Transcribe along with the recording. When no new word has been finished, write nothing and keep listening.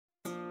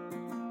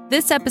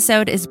This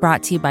episode is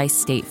brought to you by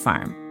State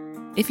Farm.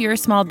 If you're a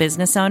small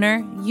business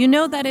owner, you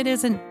know that it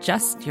isn't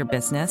just your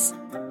business,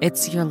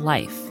 it's your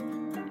life.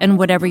 And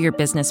whatever your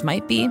business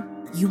might be,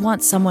 you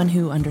want someone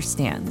who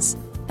understands.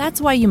 That's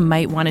why you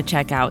might want to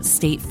check out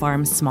State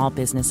Farm Small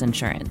Business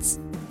Insurance.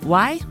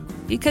 Why?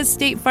 Because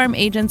State Farm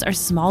agents are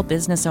small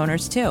business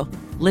owners too,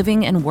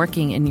 living and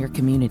working in your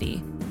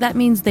community. That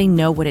means they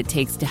know what it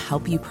takes to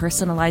help you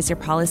personalize your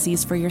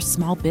policies for your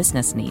small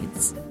business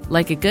needs.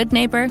 Like a good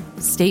neighbor,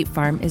 State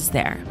Farm is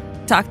there.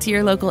 Talk to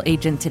your local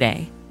agent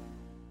today.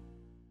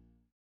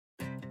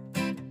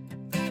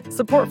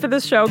 Support for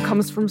this show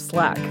comes from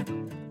Slack.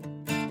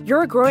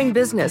 You're a growing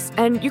business,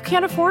 and you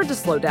can't afford to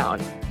slow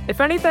down. If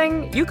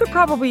anything, you could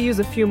probably use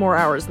a few more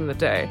hours in the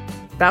day.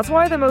 That's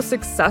why the most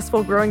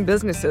successful growing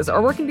businesses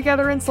are working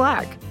together in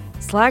Slack.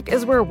 Slack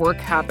is where work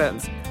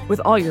happens,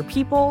 with all your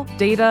people,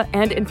 data,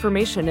 and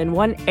information in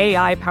one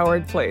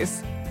AI-powered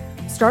place.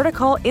 Start a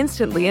call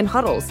instantly in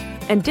huddles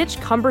and ditch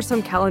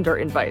cumbersome calendar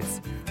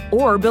invites.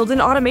 Or build an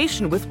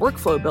automation with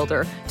Workflow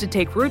Builder to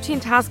take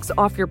routine tasks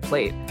off your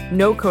plate.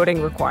 No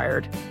coding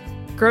required.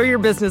 Grow your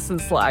business in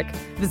Slack.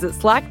 Visit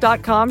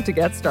slack.com to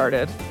get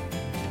started.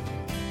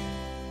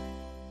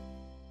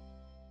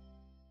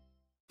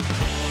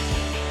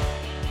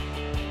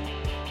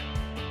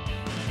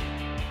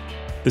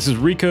 This is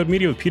Recode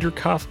Media with Peter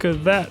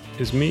Kafka. That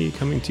is me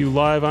coming to you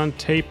live on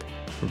tape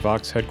from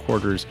Vox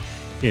headquarters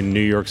in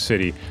New York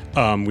City.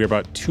 We're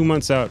about 2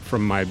 months out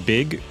from my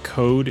Big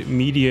Code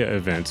Media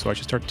event, so I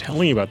should start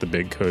telling you about the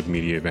Big Code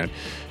Media event.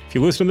 If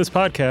you listen to this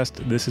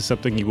podcast, this is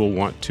something you will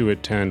want to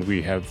attend.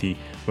 We have the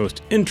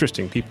most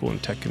interesting people in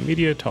tech and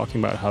media talking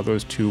about how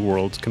those two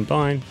worlds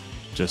combine,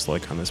 just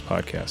like on this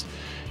podcast.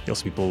 You'll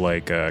see people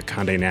like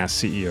Condé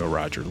Nast CEO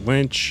Roger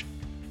Lynch,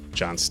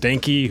 John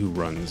Stankey, who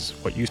runs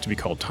what used to be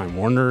called Time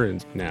Warner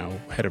and now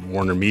head of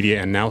Warner Media,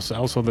 and now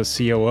also the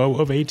COO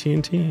of AT&T.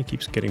 He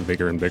keeps getting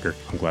bigger and bigger.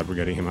 I'm glad we're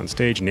getting him on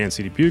stage.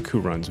 Nancy Dubuque, who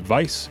runs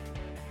Vice,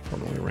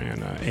 formerly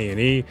ran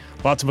A&E.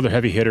 Lots of other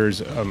heavy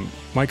hitters.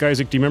 Mike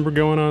Isaac, do you remember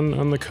going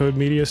on the Code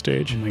Media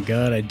stage? Oh my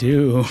God, I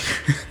do.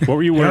 What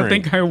were you wearing? I don't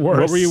think I wore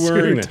What were you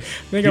wearing then?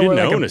 I think I wore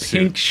like a pink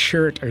suit.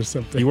 shirt or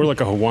something. You wore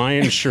like a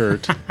Hawaiian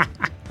shirt.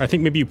 I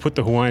think maybe you put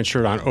the Hawaiian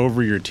shirt on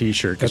over your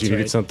T-shirt because you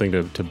needed something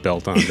to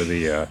belt onto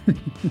the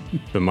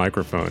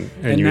microphone.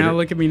 And now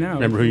look at me now.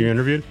 Remember who you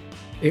interviewed?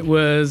 It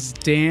was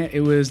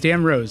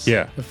Dan Rose.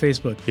 Yeah. Of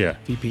Facebook. Yeah.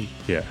 VP.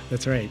 Yeah.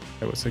 That's right.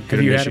 That was a good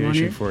Have you had him on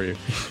initiation here? for you.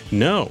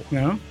 No.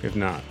 No? If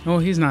not. Oh,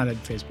 he's not at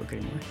Facebook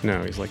anymore.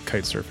 No, he's like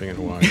kite surfing in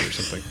Hawaii or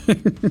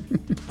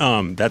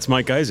something. That's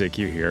Mike Isaac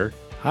you hear.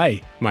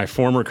 Hi. My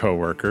former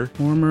coworker.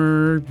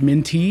 Former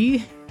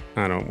mentee.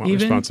 I don't want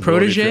Even?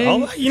 responsibility.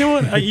 Protege? You know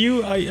what?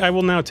 I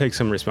will now take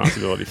some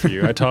responsibility for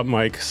you. I taught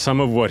Mike some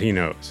of what he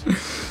knows.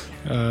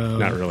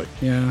 Not really.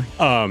 Yeah.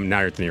 Now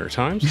you're at the New York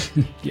Times.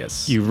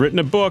 Yes. You've written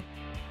a book.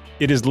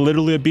 It is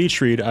literally a beach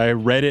read. I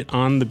read it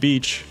on the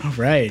beach All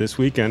right. this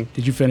weekend.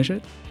 Did you finish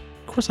it?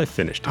 Of course I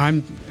finished it.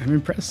 I'm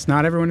impressed.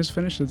 Not everyone has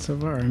finished it so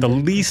far.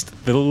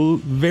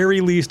 The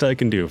very least I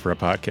can do for a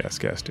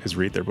podcast guest is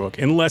read their book,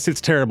 unless it's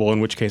terrible,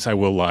 in which case I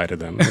will lie to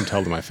them and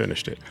tell them I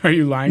finished it. Are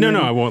you lying? No, to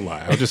me? I won't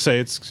lie. I'll just say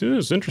it's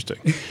interesting.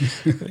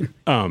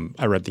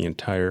 I read the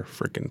entire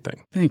freaking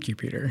thing. Thank you,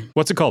 Peter.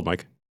 What's it called,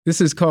 Mike?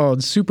 This is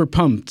called Super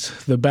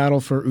Pumped, The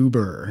Battle for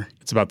Uber.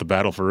 It's about the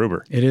battle for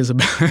Uber. It is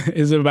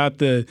about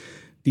the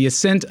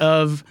ascent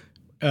of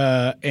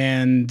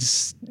and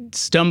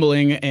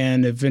stumbling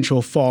and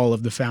eventual fall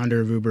of the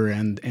founder of Uber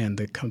and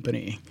the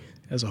company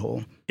as a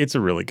whole. It's a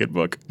really good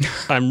book.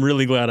 I'm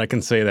really glad I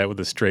can say that with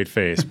a straight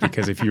face,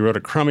 because if you wrote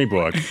a crummy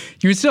book,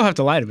 You would still have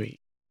to lie to me.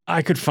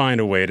 I could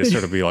find a way to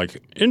sort of be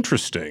like,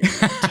 interesting,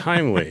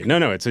 timely.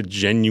 No, it's a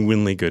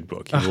genuinely good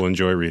book. You will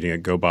enjoy reading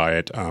it. Go buy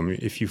it.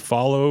 If you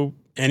follow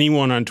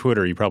anyone on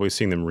Twitter, you've probably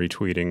seen them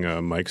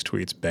retweeting Mike's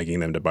tweets, begging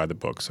them to buy the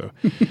book. So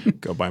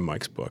go buy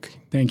Mike's book.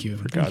 Thank you.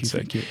 For God's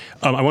sake. Thank you.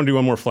 I want to do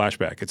one more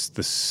flashback. It's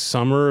the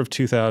summer of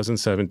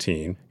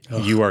 2017.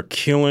 You are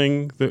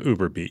killing the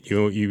Uber beat.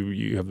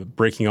 You have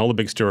breaking all the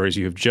big stories.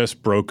 You have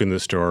just broken the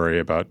story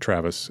about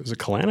Travis. Is it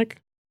Kalanick?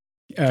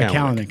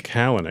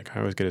 Kalanick. I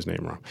always get his name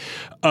wrong.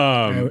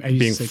 I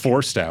being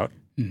forced out.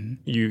 Mm-hmm.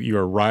 You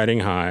are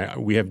riding high.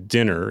 We have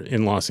dinner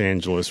in Los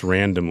Angeles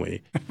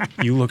randomly.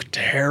 You look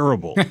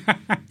terrible.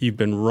 You've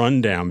been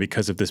run down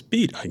because of this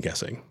beat, I'm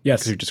guessing.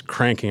 Yes. Because you're just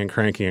cranking,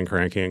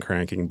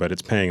 but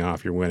it's paying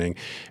off. You're winning.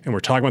 And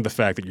we're talking about the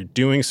fact that you're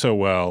doing so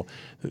well.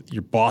 That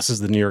your bosses,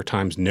 the New York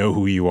Times, know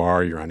who you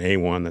are. You're on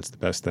A1. That's the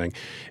best thing.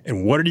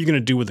 And what are you going to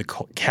do with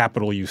the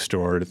capital you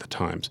stored at the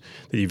Times,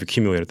 that you've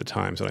accumulated at the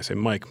Times? And I say,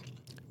 Mike,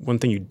 one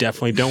thing you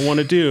definitely don't want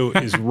to do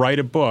is write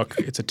a book.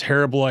 It's a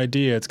terrible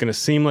idea. It's going to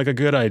seem like a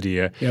good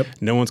idea. Yep.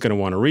 No one's going to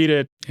want to read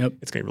it. Yep.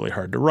 It's going to be really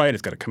hard to write.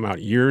 It's got to come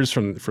out years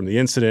from the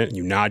incident. And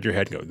you nod your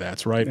head and go,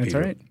 that's right, That's Peter.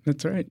 right.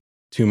 That's right.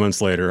 2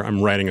 months later,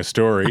 I'm writing a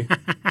story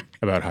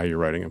about how you're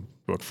writing a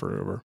book for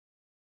Uber.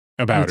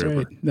 About That's Uber.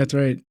 Right. That's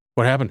right.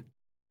 What happened?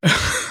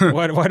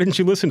 Why didn't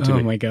you listen to me?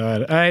 Oh my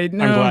God. I'm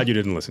glad you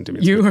didn't listen to me.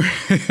 It's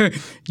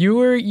you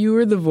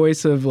were the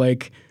voice of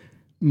like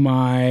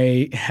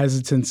my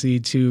hesitancy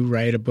to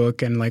write a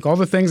book and like all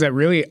the things that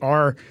really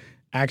are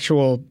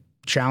actual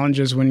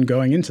challenges when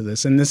going into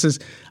this. And that's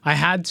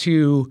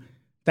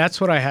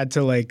what I had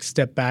to like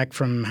step back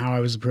from how I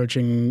was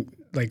approaching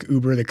like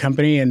Uber, the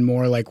company, and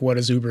more like what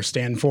does Uber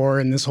stand for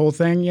in this whole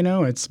thing? You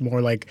know, it's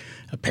more like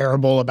a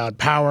parable about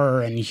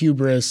power and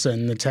hubris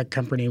and the tech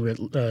company,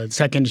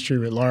 tech industry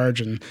writ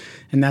large. And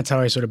that's how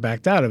I sort of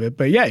backed out of it.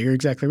 But yeah, you're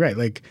exactly right.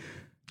 Like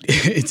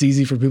it's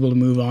easy for people to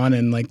move on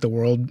and like the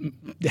world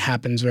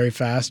happens very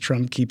fast.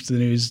 Trump keeps the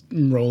news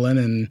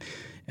rolling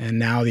and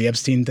now the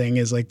Epstein thing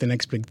is like the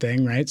next big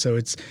thing, right? So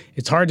it's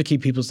hard to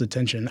keep people's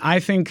attention. I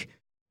think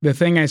the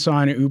thing I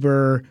saw in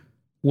Uber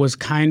was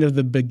kind of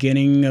the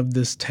beginning of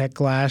this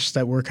tech-lash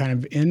that we're kind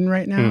of in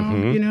right now,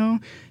 you know?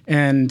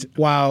 And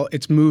while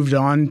it's moved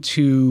on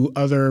to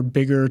other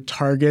bigger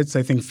targets,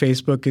 I think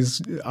Facebook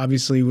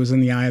was in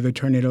the eye of the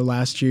tornado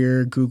last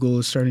year. Google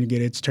is starting to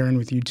get its turn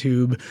with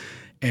YouTube.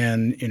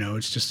 And, you know,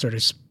 it's just sort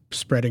of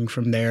spreading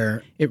from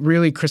there. It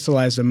really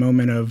crystallized a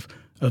moment of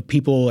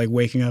people like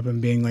waking up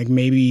and being like,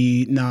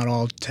 maybe not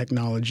all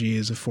technology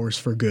is a force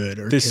for good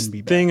or this can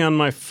be bad. Thing on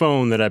my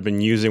phone that I've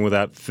been using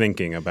without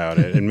thinking about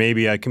it, and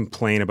maybe I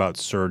complain about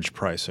surge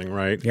pricing,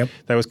 right? Yep.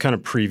 That was kind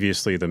of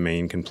previously the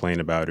main complaint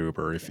about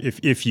Uber.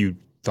 If you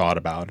thought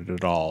about it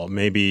at all,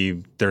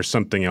 maybe there's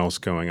something else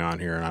going on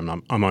here,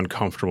 and I'm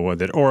uncomfortable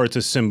with it, or it's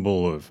a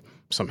symbol of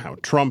somehow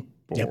Trump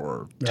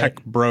or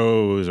tech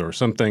bros or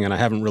something, and I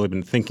haven't really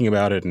been thinking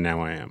about it, and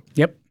now I am.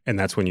 Yep. And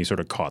that's when you sort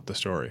of caught the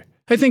story.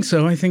 I think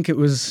so. I think it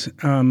was,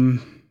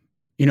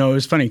 it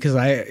was funny because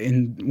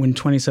when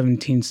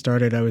 2017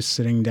 started, I was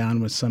sitting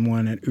down with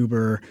someone at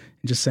Uber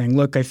and just saying,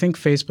 look, I think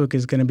Facebook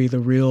is going to be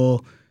the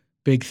real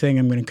big thing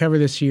I'm going to cover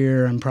this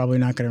year. I'm probably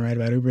not going to write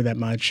about Uber that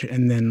much.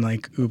 And then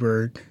like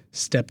Uber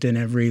stepped in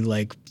every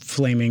like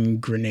flaming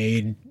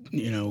grenade,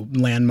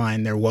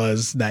 landmine there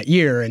was that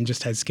year and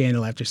just had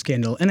scandal after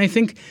scandal. And I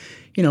think,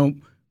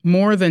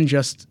 more than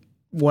just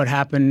what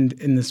happened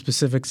in the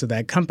specifics of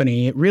that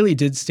company, it really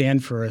did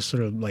stand for a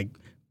sort of like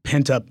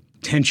pent-up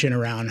tension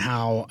around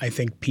how I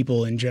think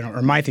people in general,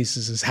 or my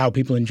thesis is how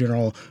people in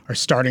general are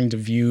starting to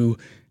view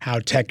how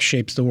tech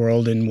shapes the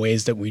world in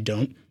ways that we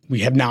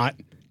have not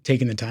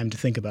taken the time to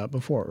think about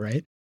before,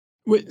 right?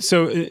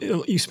 So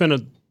you spent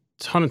a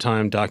ton of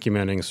time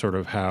documenting sort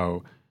of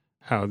how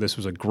this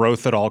was a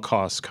growth at all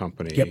costs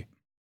company,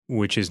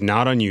 which is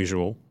not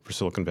unusual for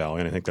Silicon Valley.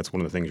 And I think that's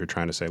one of the things you're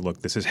trying to say.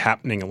 Look, this is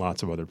happening in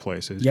lots of other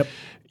places. Yep.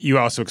 You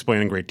also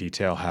explain in great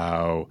detail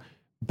how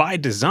by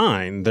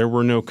design, there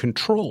were no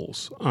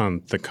controls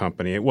on the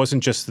company. It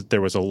wasn't just that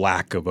there was a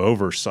lack of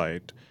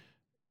oversight.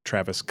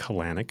 Travis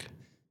Kalanick.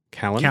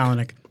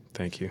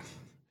 Thank you.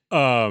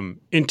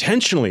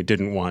 Intentionally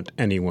didn't want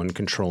anyone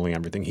controlling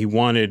everything. He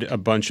wanted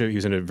he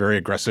was a very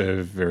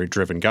aggressive, very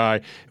driven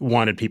guy,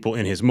 wanted people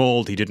in his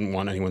mold. He didn't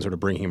want anyone sort of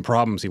bringing him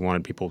problems. He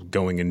wanted people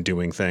going and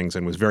doing things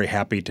and was very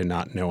happy to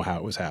not know how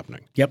it was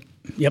happening. Yep.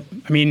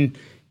 I mean,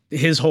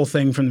 his whole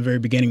thing from the very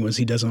beginning was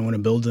he doesn't want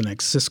to build the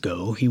next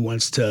Cisco. He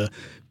wants to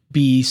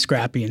be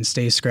scrappy and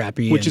stay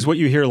scrappy. Which is what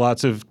you hear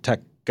lots of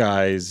tech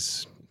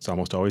guys, it's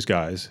almost always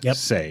guys,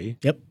 say.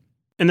 Yep.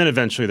 And then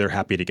eventually they're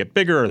happy to get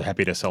bigger or they're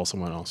happy to sell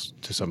someone else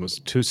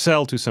to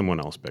sell to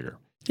someone else bigger.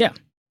 Yeah.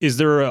 Is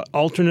there an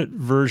alternate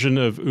version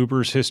of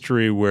Uber's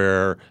history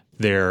where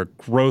their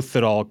growth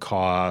at all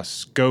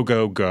costs,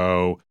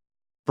 go,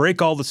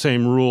 break all the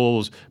same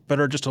rules, but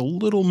are just a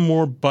little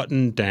more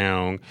buttoned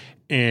down,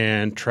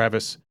 and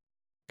Travis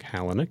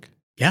Kalanick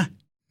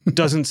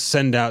doesn't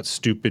send out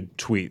stupid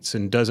tweets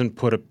and doesn't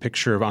put a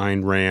picture of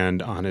Ayn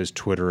Rand on his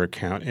Twitter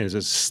account and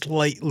is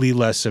slightly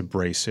less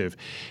abrasive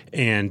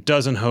and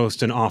doesn't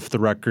host an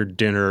off-the-record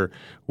dinner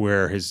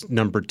where his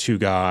number 2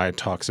 guy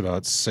talks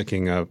about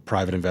sicking a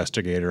private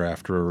investigator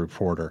after a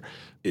reporter?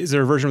 Is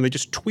there a version where they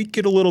just tweak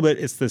it a little bit?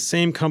 It's the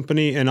same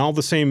company and all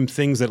the same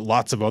things that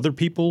lots of other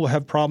people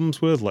have problems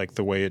with, like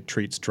the way it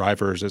treats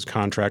drivers as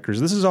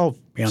contractors. This is all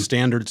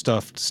standard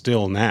stuff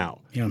still now.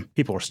 Yeah.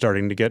 People are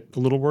starting to get a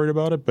little worried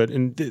about it, but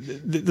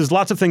there's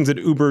lots of things that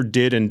Uber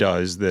did and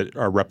does that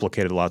are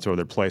replicated in lots of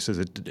other places.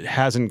 It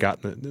hasn't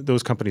gotten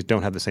those companies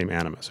don't have the same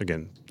animus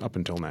again up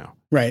until now.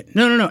 Right.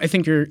 No. I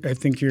think you're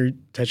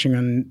touching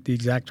on the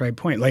exact right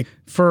point. Like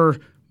for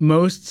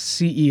most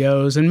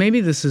CEOs, and maybe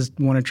this is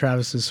one of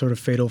Travis's sort of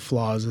fatal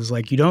flaws, is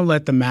like you don't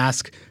let the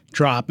mask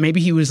drop. Maybe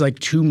he was like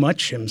too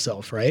much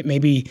himself, right?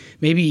 Maybe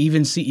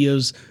even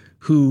CEOs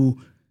who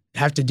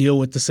have to deal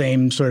with the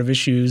same sort of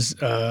issues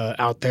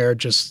out there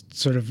just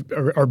sort of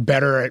are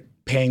better at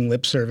paying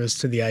lip service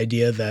to the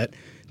idea that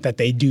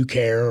they do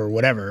care or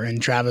whatever.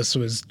 And Travis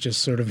was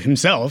just sort of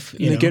himself.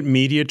 They get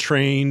media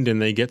trained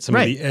and they get some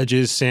of the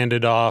edges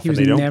sanded off and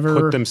they don't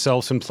put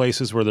themselves in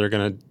places where they're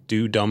going to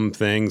do dumb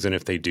things. And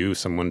if they do,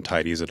 someone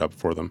tidies it up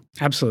for them.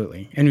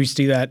 Absolutely. And we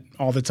see that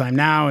all the time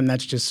now. And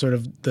that's just sort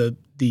of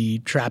the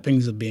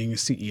trappings of being a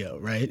CEO,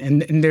 right?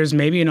 And there's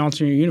maybe an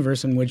alternate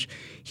universe in which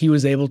he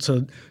was able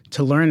to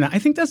learn that. I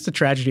think that's the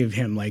tragedy of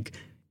him. Like,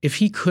 if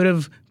he could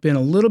have been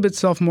a little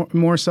bit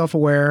more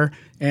self-aware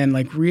and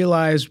like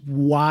realized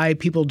why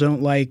people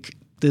don't like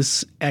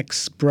this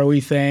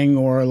ex-Broy thing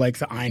or like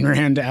the Ayn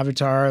Rand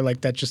avatar,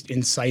 like that just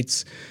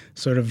incites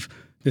sort of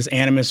this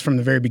animus from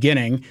the very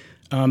beginning,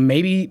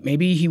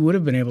 maybe he would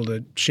have been able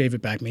to shave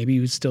it back. Maybe he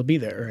would still be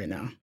there right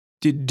now.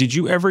 Did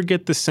you ever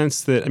get the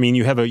sense that, I mean,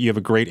 you have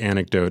a great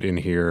anecdote in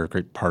here, a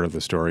great part of the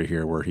story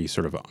here where he's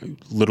sort of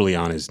literally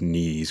on his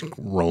knees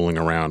rolling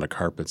around a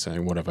carpet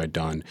saying, what have I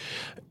done?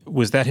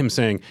 Was that him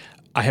saying,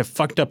 I have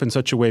fucked up in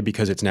such a way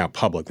because it's now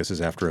public? This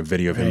is after a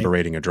video of him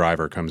berating a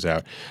driver comes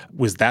out.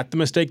 Was that the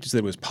mistake, just that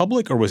it was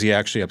public, or was he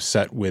actually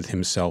upset with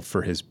himself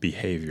for his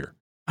behavior?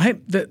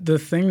 The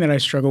thing that I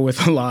struggle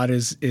with a lot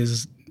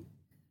is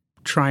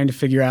trying to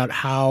figure out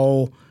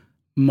how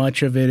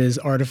much of it is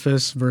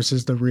artifice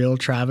versus the real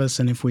Travis.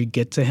 And if we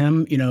get to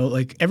him,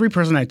 like every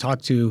person I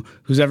talk to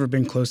who's ever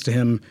been close to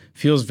him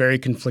feels very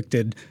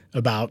conflicted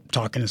about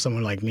talking to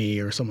someone like me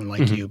or someone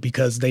like you,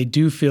 because they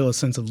do feel a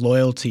sense of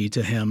loyalty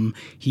to him.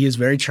 He is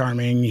very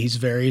charming. He's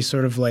very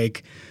sort of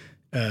like,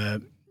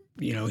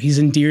 he's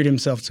endeared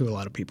himself to a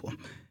lot of people.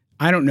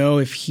 I don't know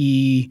if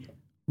he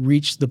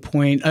reached the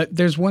point.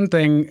 There's one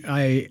thing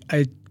I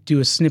do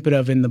a snippet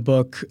of in the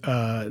book,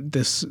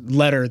 this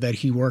letter that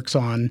he works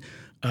on,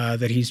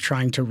 that he's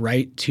trying to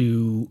write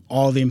to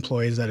all the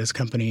employees at his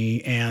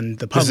company and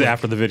the public. This is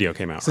after the video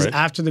came out, right? This is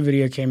after the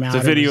video came out.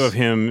 It's a video of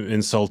him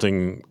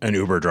insulting an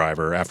Uber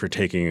driver after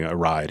taking a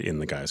ride in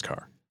the guy's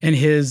car. And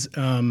he has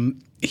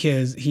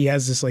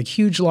this like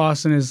huge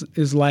loss in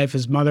his life.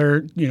 His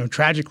mother,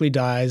 tragically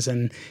dies,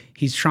 and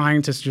he's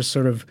trying to just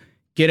sort of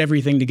get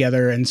everything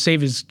together and save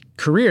his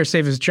career,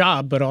 save his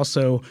job, but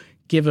also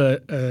give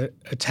a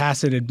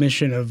tacit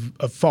admission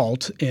of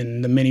fault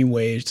in the many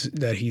ways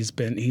that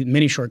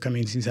many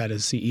shortcomings he's had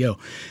as CEO.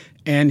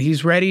 And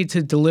he's ready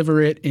to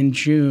deliver it in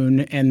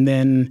June. And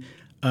then,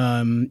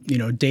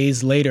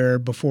 days later,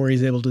 before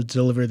he's able to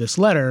deliver this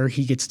letter,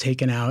 he gets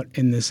taken out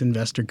in this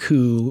investor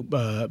coup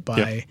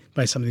by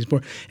some of these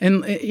boards.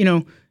 And,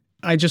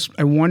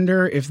 I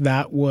wonder if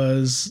that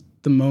was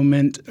the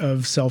moment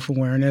of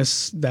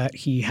self-awareness that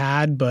he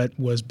had, but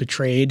was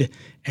betrayed,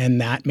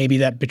 and that maybe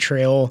that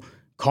betrayal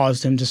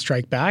caused him to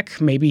strike back.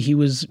 Maybe he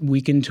was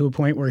weakened to a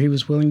point where he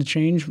was willing to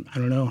change. I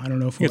don't know. I don't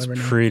know if we'll ever know.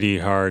 It's pretty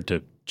hard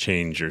to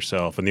change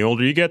yourself. And the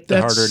older you get,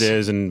 the harder it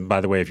is. And by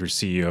the way, if you're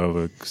CEO of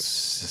a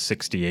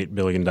 $68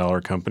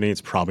 billion company,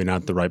 it's probably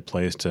not the right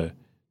place to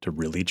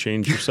really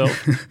change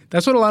yourself.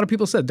 That's what a lot of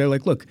people said. They're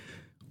like, look,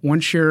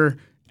 once you're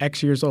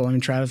X years old, I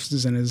mean, Travis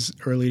is in his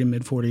early to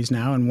mid 40s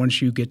now. And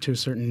once you get to a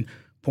certain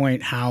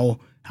point, how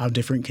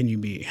different can you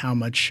be? How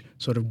much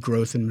sort of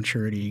growth and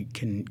maturity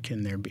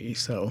can there be?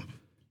 So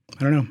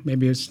I don't know.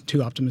 Maybe it's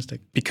too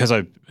optimistic. Because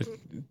I'm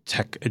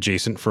tech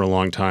adjacent for a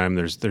long time,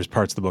 there's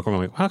parts of the book where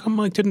I'm like, how come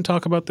Mike didn't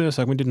talk about this?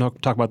 Like, we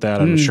didn't talk about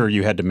that. I'm sure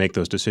you had to make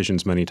those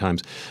decisions many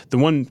times. The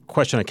one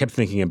question I kept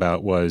thinking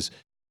about was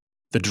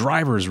the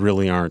drivers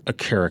really aren't a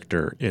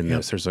character in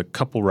this. There's a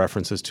couple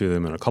references to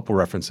them and a couple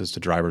references to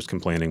drivers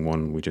complaining,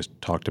 one we just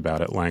talked about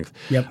at length.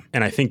 Yep.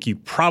 And I think you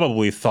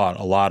probably thought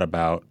a lot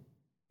about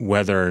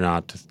whether or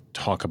not to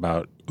talk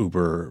about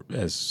Uber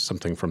as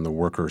something from the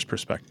worker's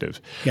perspective.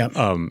 Yep.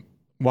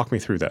 Walk me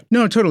through that.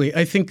 No, totally.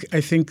 I think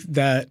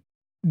that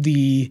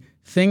the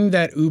thing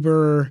that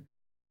Uber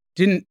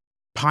didn't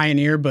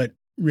pioneer but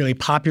really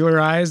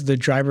popularize, the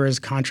driver as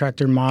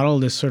contractor model,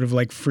 this sort of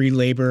like free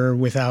labor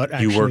without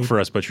actually— You work for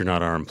us, but you're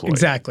not our employee.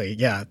 Exactly.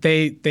 Yeah.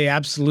 They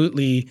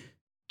absolutely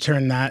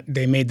turned that.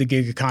 They made the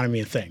gig economy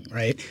a thing,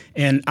 right?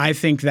 And I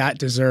think that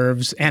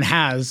deserves and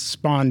has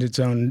spawned its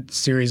own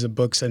series of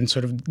books and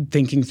sort of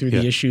thinking through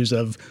the issues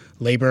of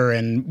labor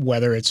and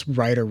whether it's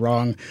right or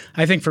wrong.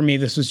 I think for me,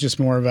 this was just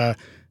more of a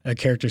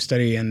character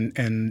study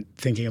and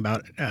thinking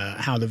about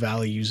how the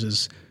Valley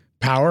uses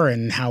power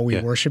and how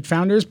we worship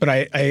founders. But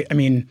I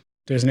mean,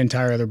 there's an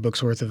entire other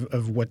book's worth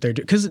of what they're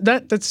doing, because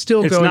that's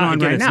still going on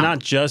right now. It's not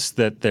just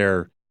that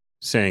they're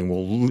saying,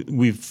 well,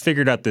 we've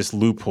figured out this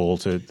loophole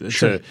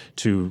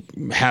to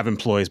have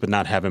employees but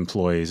not have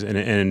employees,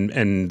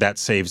 and that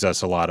saves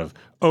us a lot of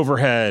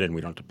overhead, and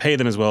we don't have to pay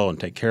them as well and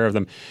take care of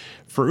them.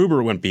 For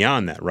Uber, it went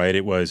beyond that, right?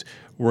 It was,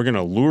 we're going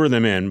to lure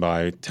them in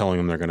by telling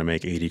them they're going to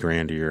make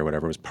 $80,000 a year or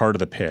whatever. It was part of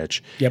the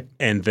pitch. Yep.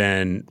 And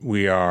then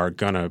we are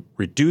going to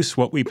reduce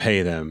what we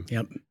pay them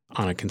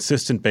on a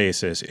consistent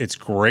basis. It's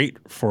great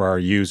for our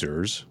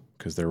users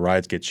because their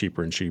rides get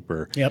cheaper and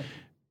cheaper. Yep.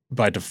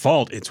 By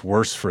default, it's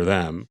worse for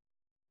them.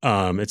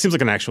 It seems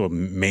like an actual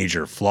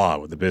major flaw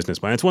with the business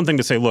plan. It's one thing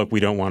to say, look, we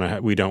don't want to pay,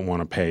 we don't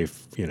want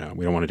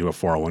to do a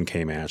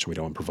 401k match, we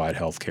don't want to provide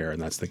health care, and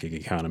that's the gig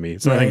economy.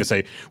 It's another thing to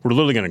say, we're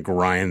literally going to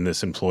grind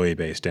this employee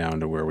base down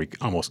to where we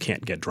almost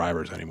can't get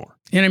drivers anymore.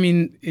 And I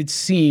mean, it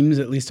seems,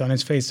 at least on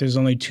its face, there's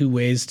only two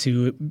ways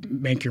to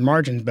make your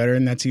margins better,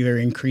 and that's either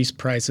increase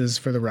prices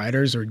for the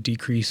riders or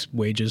decrease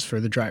wages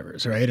for the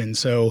drivers, right? And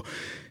so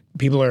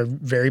people are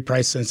very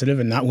price sensitive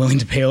and not willing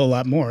to pay a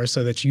lot more.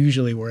 So that's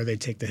usually where they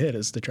take the hit,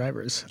 as the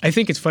drivers. I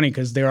think it's funny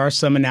because there are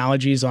some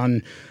analogies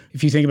on,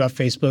 if you think about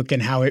Facebook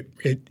and how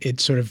it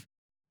sort of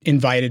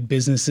invited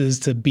businesses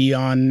to be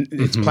on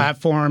its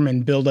platform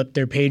and build up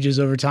their pages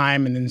over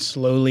time and then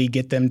slowly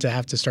get them to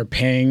have to start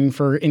paying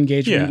for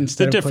engagement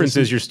instead of the difference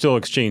placing. is you're still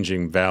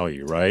exchanging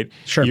value, right?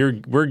 Sure.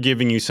 We're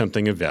giving you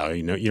something of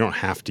value. No, you don't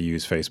have to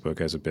use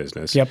Facebook as a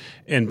business. Yep.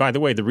 And by the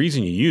way, the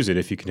reason you use it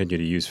if you continue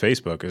to use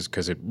Facebook is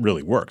because it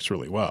really works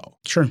really well.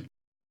 Sure.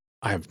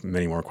 I have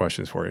many more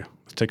questions for you.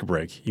 Let's take a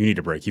break. You need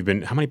a break.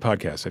 How many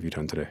podcasts have you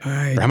done today?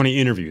 Or how many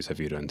interviews have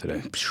you done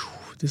today?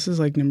 This is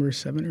like number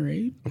 7 or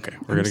 8. Okay,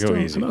 we're going to go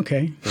easy. I'm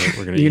okay.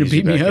 We're going You to gonna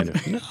beat me up?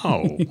 No,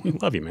 I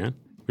love you, man.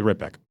 Be right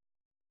back.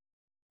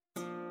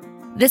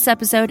 This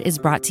episode is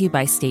brought to you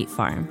by State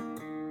Farm.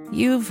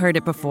 You've heard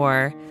it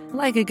before.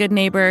 Like a good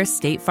neighbor,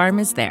 State Farm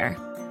is there.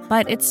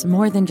 But it's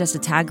more than just a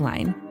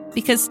tagline,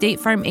 because State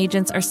Farm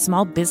agents are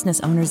small business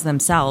owners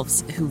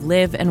themselves who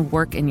live and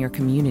work in your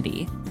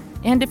community.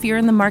 And if you're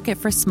in the market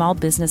for small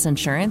business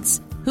insurance,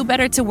 who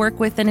better to work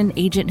with than an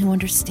agent who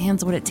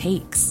understands what it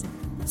takes?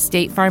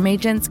 State Farm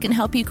agents can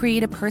help you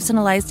create a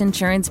personalized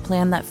insurance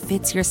plan that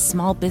fits your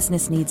small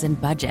business needs and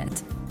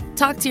budget.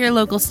 Talk to your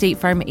local State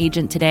Farm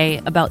agent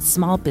today about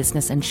small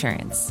business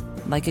insurance.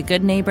 Like a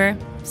good neighbor,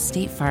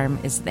 State Farm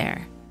is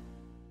there.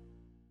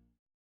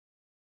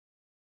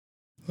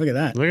 Look at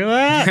that. Look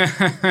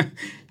at that.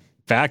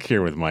 Back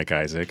here with Mike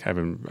Isaac. I've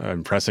been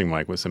impressing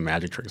Mike with some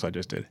magic tricks I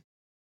just did.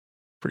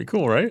 Pretty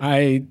cool, right?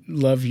 I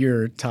love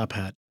your top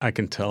hat. I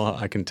can tell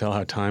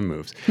how time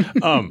moves.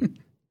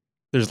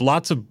 There's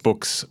lots of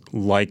books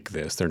like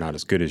this. They're not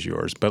as good as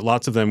yours, but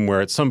lots of them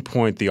where at some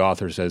point the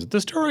author says, the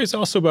story is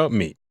also about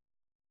me.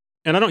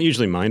 And I don't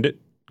usually mind it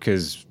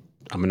because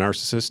I'm a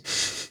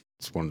narcissist.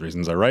 It's one of the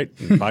reasons I write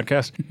in the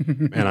podcast.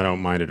 And I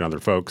don't mind it in other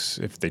folks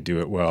if they do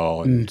it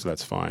well, and so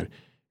that's fine.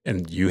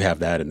 And you have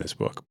that in this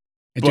book.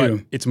 I But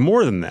do. it's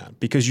more than that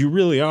because you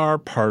really are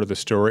part of the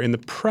story, and the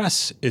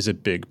press is a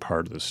big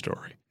part of the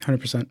story.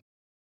 100%.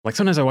 Like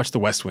sometimes I watch The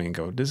West Wing and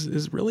go,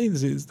 is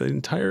the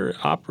entire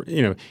opera,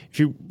 if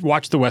you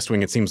watch The West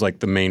Wing, it seems like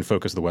the main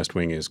focus of The West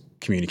Wing is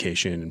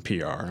communication and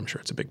PR. I'm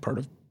sure it's a big part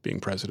of being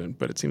president,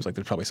 but it seems like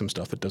there's probably some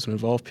stuff that doesn't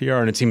involve PR.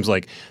 And it seems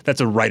like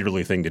that's a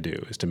writerly thing to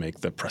do, is to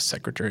make the press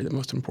secretary the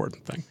most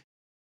important thing.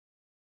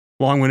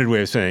 Long-winded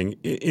way of saying,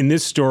 in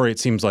this story, it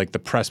seems like the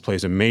press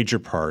plays a major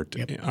part.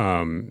 Yep.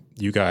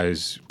 You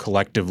guys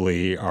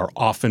collectively are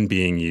often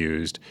being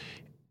used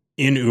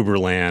in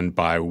Uberland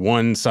by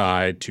one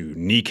side to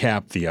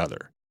kneecap the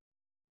other.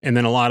 And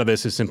then a lot of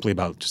this is simply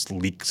about just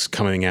leaks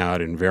coming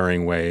out in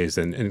varying ways.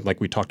 And like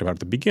we talked about at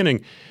the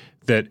beginning,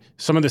 that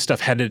some of this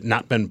stuff, had it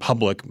not been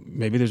public,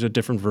 maybe there's a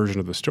different version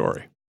of the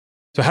story.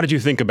 So how did you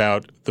think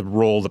about the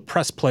role the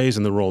press plays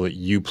and the role that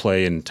you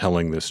play in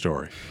telling this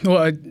story?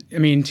 Well, I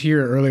mean, to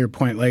your earlier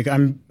point, like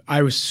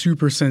I was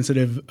super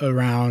sensitive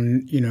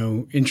around,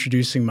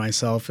 introducing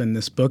myself in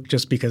this book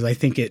just because I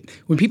think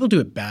when people do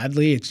it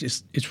badly,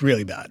 it's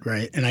really bad,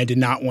 right? And I did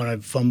not want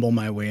to fumble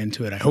my way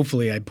into it.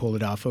 Hopefully I pulled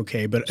it off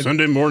okay. But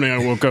Sunday morning,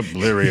 I woke up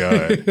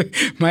bleary-eyed.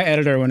 My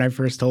editor, when I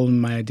first told him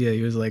my idea,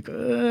 he was like,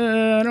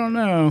 I don't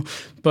know.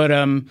 But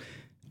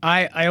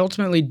I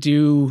ultimately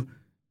do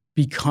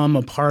become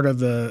a part of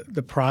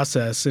the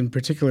process, in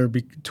particular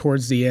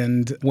towards the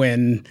end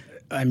when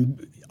I'm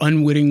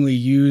unwittingly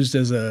used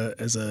as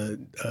a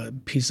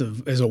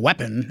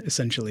weapon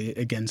essentially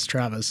against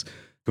Travis.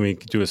 Can we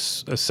do a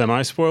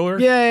semi-spoiler?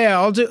 Yeah.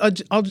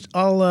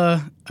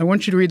 I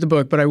want you to read the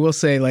book, but I will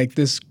say, like,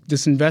 this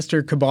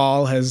investor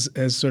cabal has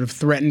sort of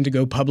threatened to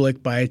go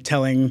public by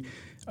telling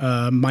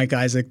Mike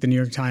Isaac, the New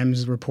York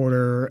Times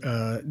reporter,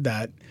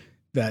 that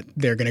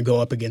they're going to go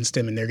up against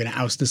him and they're going to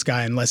oust this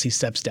guy unless he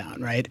steps down,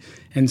 right?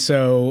 And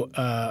so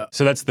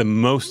that's the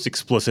most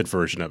explicit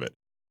version of it.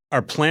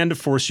 Our plan to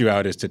force you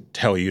out is to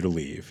tell you to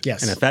leave.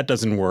 Yes. And if that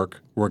doesn't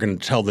work, we're going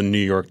to tell the New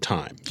York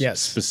Times. Yes.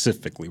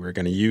 Specifically, we're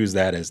going to use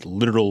that as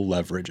literal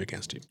leverage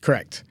against you.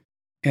 Correct.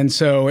 And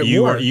so it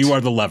worked. You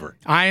are the lever.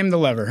 I am the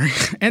lever.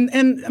 and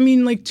I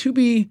mean, like, to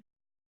be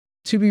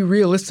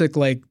realistic,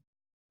 like,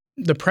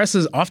 the press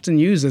is often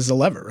used as a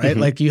lever, right? Mm-hmm.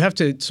 Like, you have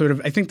to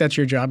I think that's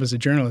your job as a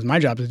journalist. My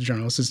job as a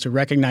journalist is to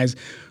recognize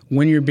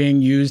when you're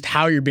being used,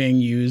 how you're being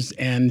used,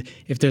 and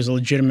if there's a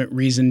legitimate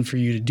reason for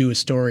you to do a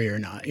story or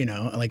not.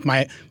 Like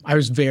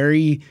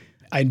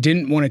I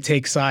didn't want to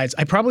take sides.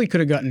 I probably could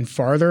have gotten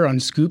farther on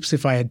scoops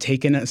if I had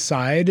taken a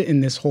side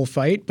in this whole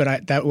fight,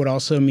 but that would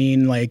also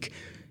mean, like,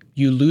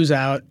 you lose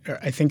out.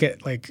 I think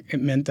it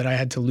meant that I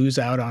had to lose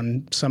out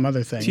on some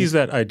other thing. Tease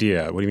that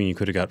idea. What do you mean you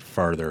could have got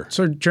farther?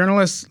 So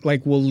journalists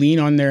will lean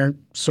on their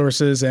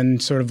sources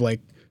and sort of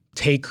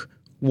take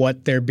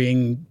what they're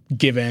being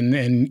given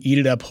and eat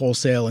it up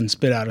wholesale and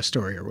spit out a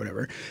story or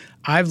whatever.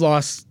 I've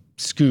lost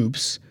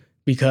scoops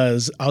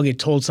because I'll get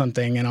told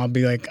something and I'll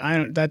be like,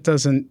 I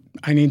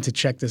need to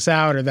check this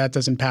out, or that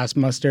doesn't pass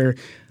muster,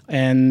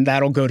 and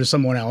that'll go to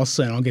someone else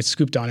and I'll get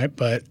scooped on it.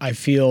 But I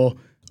feel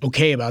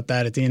okay about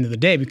that at the end of the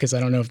day because I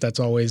don't know if that's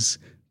always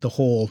the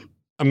whole.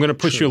 I'm going to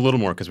push you a little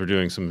more because we're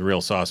doing some real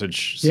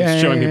sausage,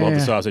 Yeah, showing people yeah. how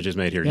the sausage is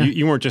made here. Yeah.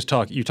 You weren't just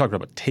talking, you talked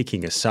about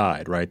taking a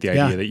side, right? The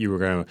idea that you were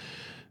going to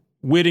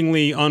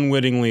wittingly,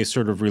 unwittingly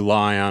sort of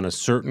rely on a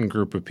certain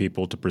group of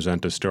people to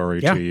present a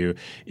story to you.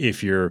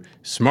 If you're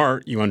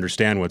smart, you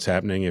understand what's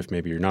happening. If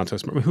maybe you're not so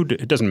smart,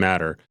 it doesn't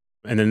matter.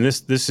 And then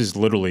this is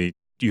literally,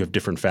 you have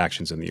different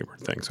factions in the Uber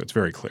thing, so it's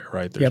very clear,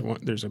 right?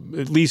 There's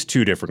at least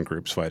two different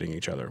groups fighting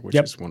each other, which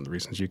is one of the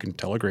reasons you can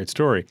tell a great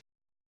story.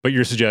 But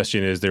your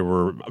suggestion is there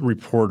were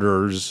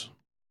reporters.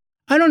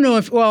 I don't know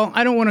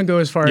I don't want to go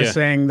as far as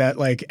saying that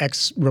like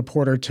X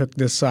reporter took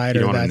this side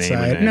or that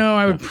side. No,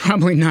 I would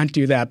probably not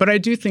do that. But I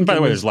do think. By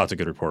the way, there's lots of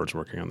good reporters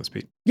working on this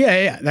beat.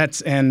 Yeah.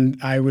 And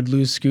I would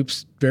lose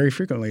scoops very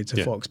frequently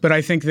to folks. But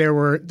I think there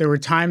were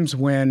times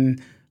when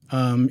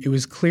it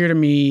was clear to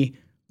me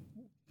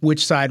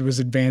which side was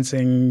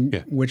advancing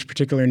which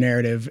particular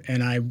narrative,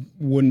 and I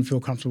wouldn't feel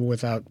comfortable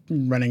without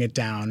running it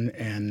down.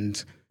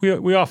 And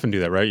we often do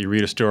that, right? You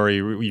read a story,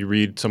 you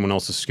read someone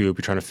else's scoop,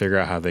 you're trying to figure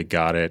out how they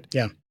got it.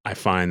 Yeah. I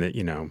find that,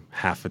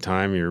 half the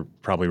time you're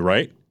probably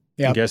right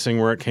in guessing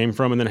where it came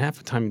from, and then half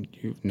the time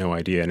you have no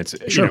idea. And it's,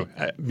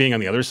 being on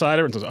the other side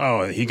of it,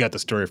 it's he got the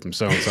story from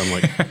so-and-so. I'm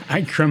like,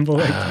 I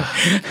crumble.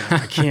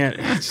 I can't,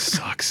 it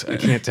sucks. I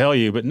can't tell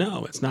you, but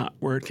no, it's not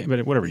where it came,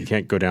 but whatever, you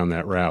can't go down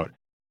that route.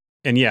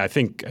 And I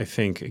think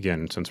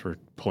again, since we're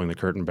pulling the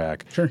curtain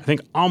back, I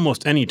think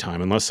almost any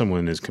time, unless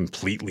someone is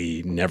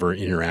completely never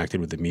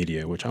interacted with the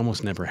media, which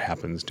almost never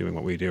happens doing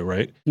what we do,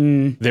 right?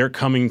 They're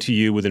coming to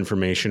you with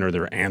information, or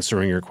they're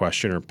answering your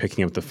question, or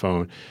picking up the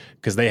phone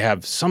because they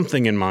have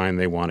something in mind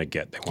they want to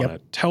get. They want to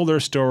tell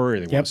their story,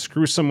 they want to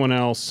screw someone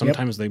else.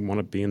 Sometimes they want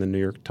to be in the New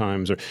York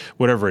Times or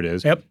whatever it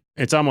is.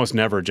 It's almost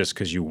never just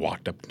because you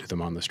walked up to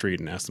them on the street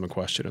and asked them a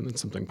question and then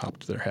something popped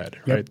to their head,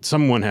 right?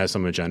 Someone has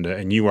some agenda,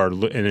 and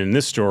and in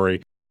this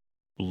story,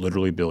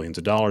 literally billions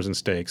of dollars in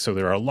stakes. So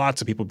there are lots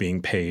of people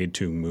being paid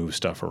to move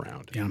stuff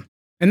around. Yeah.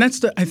 And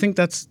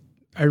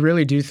I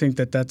really do think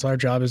that that's our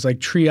job, is like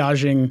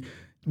triaging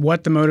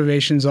what the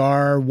motivations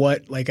are,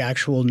 what like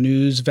actual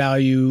news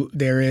value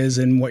there is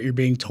in what you're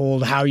being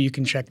told, how you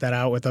can check that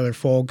out with other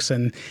folks,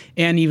 and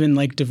even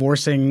like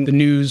divorcing the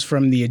news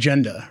from the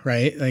agenda,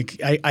 right? Like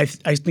I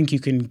think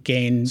you can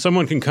gain.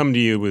 Someone can come to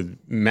you with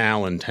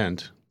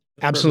malintent.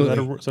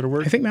 Absolutely. Is that a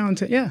word? I think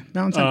malintent. Yeah,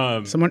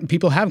 malintent.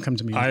 People have come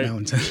to me with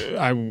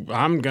malintent.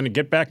 I'm going to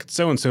get back at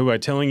so-and-so by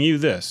telling you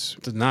this.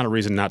 It's not a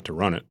reason not to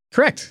run it.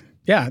 Correct.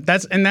 Yeah,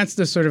 that's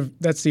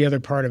the other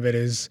part of it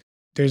is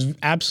there's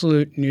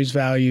absolute news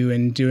value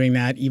in doing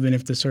that, even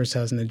if the source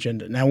has an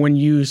agenda. Now, when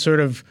you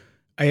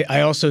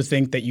I also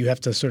think that you have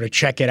to sort of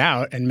check it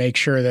out and make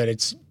sure that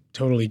it's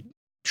totally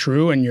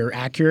true and you're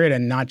accurate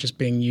and not just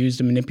being used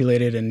and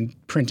manipulated and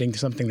printing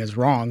something that's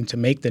wrong to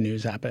make the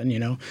news happen,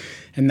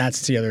 And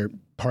that's the other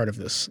part of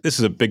this. This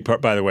is a big part,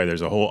 by the way.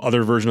 There's a whole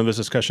other version of this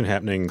discussion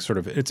happening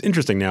it's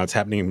interesting now. It's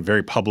happening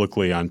very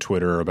publicly on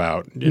Twitter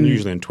and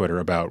usually on Twitter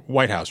about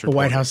White House reporting. The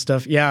White House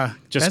stuff, yeah.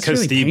 Just because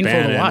really Steve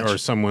Bannon or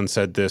someone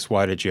said this,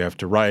 why did you have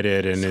to write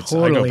it? And I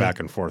go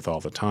back and forth all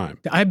the time.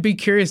 I'd be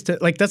curious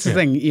that's the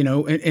thing,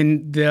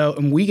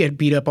 and we get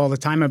beat up all the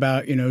time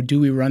about, do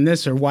we run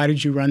this or why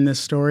did you run this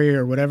story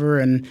or whatever?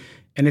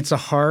 And it's a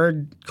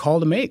hard call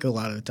to make a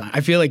lot of the time.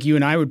 I feel like you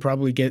and I would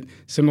probably get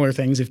similar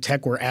things if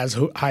tech were as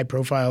high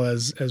profile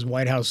as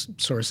White House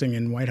sourcing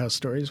and White House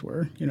stories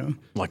were.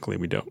 Luckily,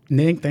 we don't.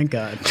 Thank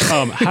God.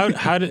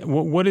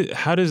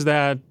 How does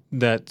that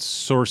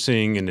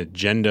sourcing and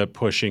agenda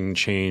pushing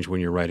change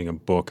when you're writing a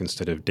book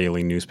instead of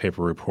daily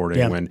newspaper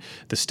reporting? When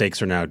the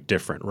stakes are now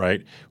different,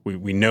 right?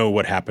 We know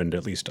what happened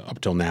at least up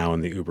till now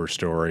in the Uber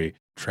story.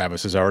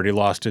 Travis has already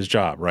lost his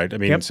job, right? I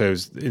mean, so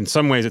in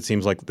some ways it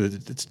seems like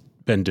it's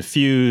been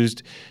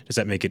diffused. Does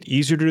that make it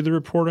easier to do the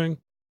reporting?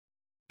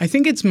 I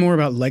think it's more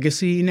about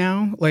legacy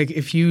now. Like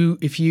if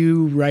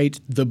you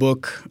write the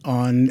book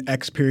on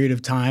X period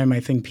of time, I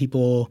think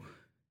people,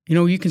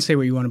 you can say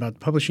what you want about the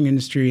publishing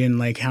industry and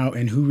like how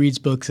and who reads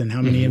books and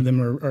how many of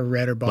them are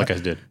read or bought. Like I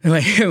did.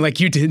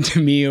 Like you did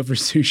to me over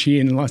sushi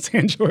in Los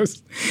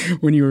Angeles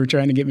when you were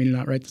trying to get me to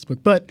not write this book.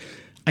 But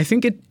I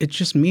think it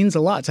just means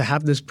a lot to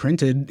have this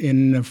printed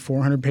in a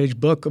 400-page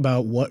book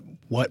about what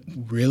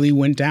really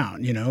went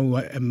down.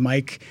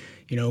 Mike,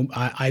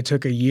 I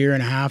took a year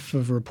and a half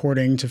of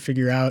reporting to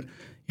figure out,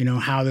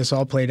 how this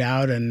all played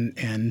out.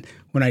 And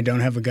when I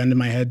don't have a gun to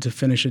my head to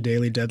finish a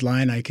daily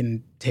deadline, I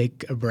can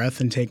take a breath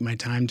and take my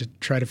time to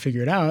try to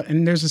figure it out.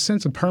 And there's a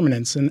sense of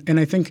permanence. And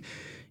I think,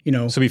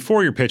 So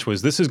before your pitch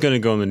was, this is going to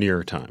go in the New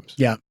York Times.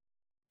 Yeah.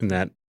 And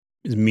that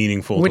is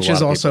meaningful Which to a lot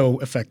is of also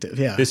people. Effective,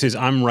 yeah. This is,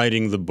 I'm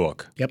writing the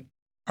book. Yep.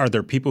 Are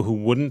there people who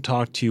wouldn't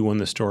talk to you when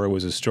the story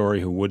was a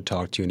story who would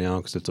talk to you now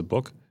because it's a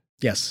book?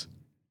 Yes,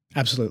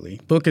 absolutely.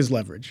 Book is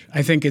leverage.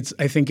 I think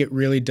it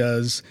really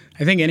does.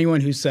 I think anyone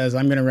who says,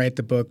 I'm going to write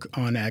the book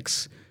on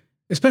X,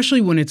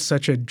 especially when it's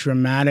such a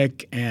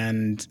dramatic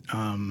and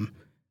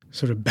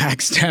sort of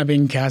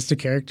backstabbing cast of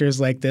characters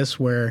like this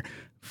where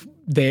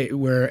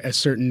a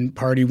certain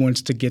party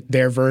wants to get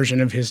their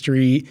version of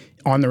history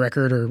on the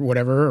record or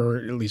whatever, or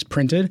at least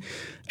printed,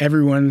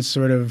 everyone's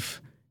sort of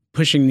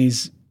pushing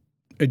these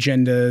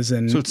agendas,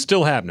 and so it's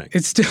still happening.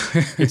 it's still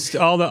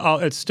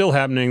It's still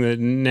happening. That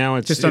now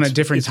it's just on a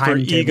different it's for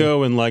timetable.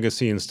 ego and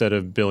legacy instead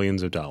of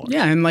billions of dollars.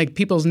 Yeah, and like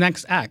people's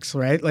next acts,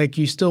 right? Like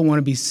you still want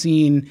to be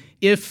seen.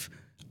 If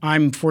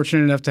I'm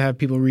fortunate enough to have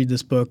people read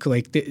this book,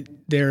 like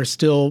there are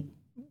still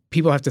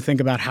people have to think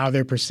about how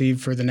they're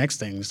perceived for the next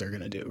things they're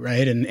going to do,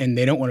 right? And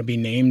they don't want to be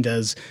named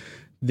as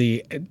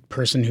the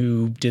person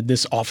who did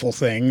this awful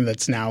thing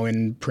that's now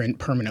in print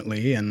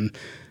permanently. And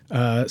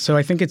so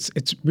I think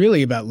it's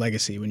really about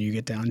legacy when you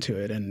get down to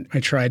it. And I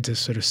tried to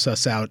sort of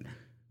suss out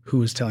who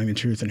was telling the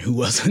truth and who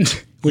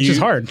wasn't, which is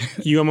hard.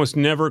 You almost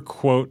never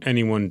quote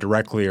anyone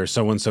directly or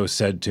so-and-so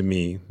said to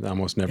me. That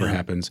almost never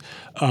happens.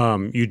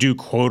 You do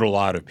quote a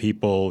lot of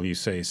people. You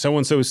say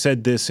so-and-so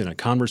said this in a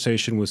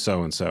conversation with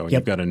so-and-so. And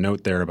you've got a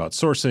note there about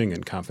sourcing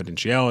and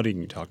confidentiality. And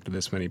you talk to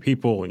this many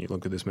people and you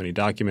look at this many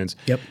documents.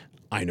 Yep.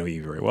 I know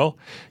you very well.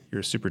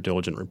 You're a super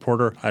diligent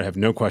reporter. I have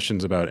no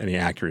questions about any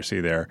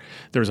accuracy there.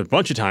 There's a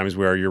bunch of times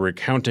where you're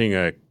recounting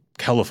a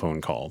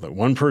telephone call that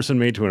one person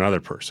made to another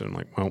person.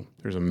 Like, well,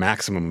 there's a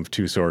maximum of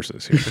 2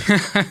 sources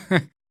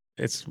here.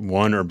 It's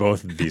one or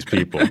both of these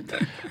people.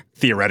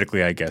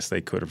 Theoretically, I guess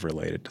they could have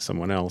related to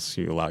someone else.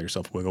 You allow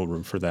yourself wiggle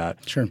room for that.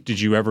 Sure. Did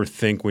you ever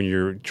think when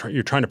you're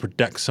trying to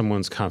protect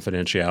someone's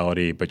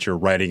confidentiality, but you're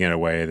writing in a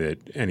way that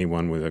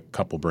anyone with a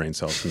couple brain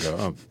cells can go,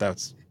 oh,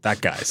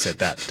 that guy said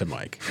that to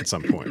Mike at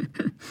some point?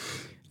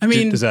 I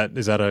mean, is that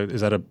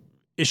a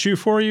issue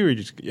for you, or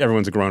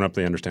everyone's a grown up,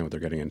 they understand what they're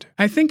getting into?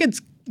 I think it's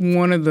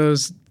one of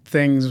those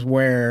things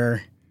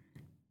where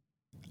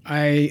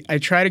I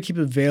try to keep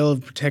a veil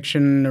of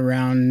protection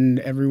around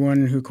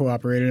everyone who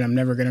cooperated. I'm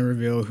never going to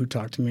reveal who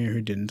talked to me or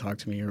who didn't talk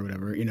to me or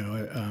whatever, you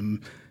know.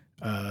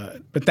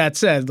 But that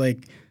said,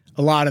 like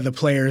a lot of the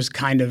players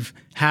kind of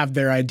have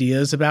their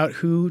ideas about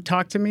who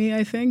talked to me,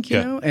 I think,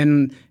 you know,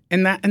 and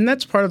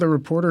that's part of the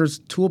reporter's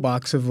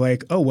toolbox of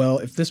like, oh, well,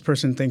 if this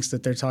person thinks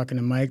that they're talking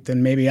to Mike,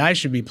 then maybe I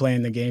should be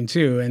playing the game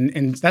too.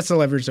 And that's the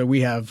leverage that we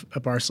have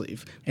up our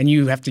sleeve. And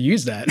you have to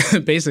use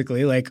that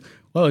basically. Like,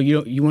 well,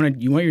 you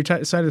want your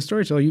side of the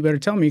story, so you better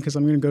tell me because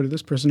I'm going to go to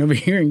this person over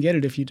here and get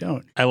it if you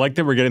don't. I like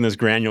that we're getting this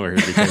granular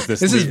here because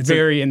this is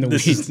very in the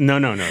weeds. No.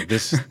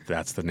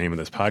 That's the name of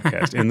this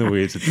podcast, In the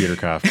Weeds with Peter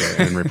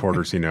Kafka and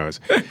Reporters He Knows.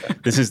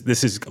 This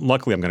is.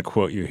 Luckily, I'm going to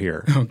quote you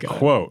here. Okay.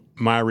 Quote: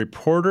 "My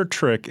reporter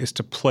trick is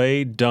to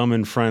play dumb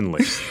and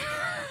friendly."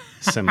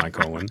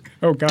 Semicolon.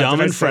 Oh God! Dumb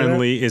did I and say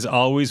friendly that? is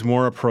always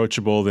more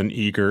approachable than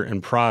eager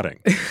and prodding.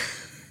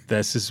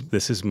 This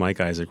is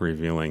Mike Isaac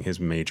revealing his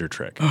major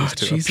trick, is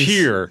to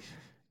appear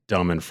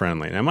dumb and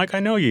friendly. And I'm like, I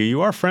know you. You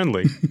are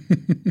friendly.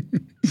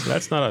 So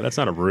that's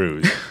not a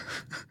ruse.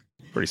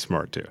 Pretty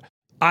smart too.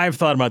 I've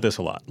thought about this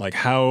a lot. Like,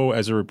 how,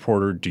 as a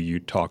reporter, do you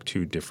talk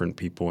to different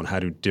people, and how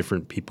do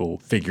different people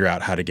figure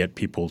out how to get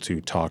people to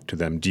talk to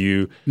them?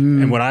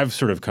 And what I've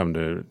sort of come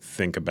to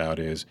think about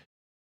is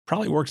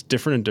probably works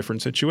different in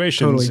different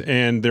situations. Totally.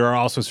 And there are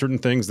also certain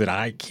things that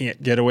I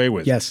can't get away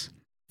with. Yes.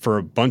 For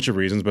a bunch of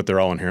reasons, but they're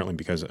all inherently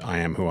because I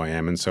am who I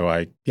am, and so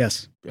I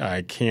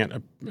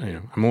can't. I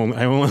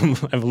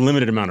have a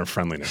limited amount of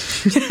friendliness,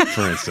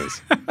 for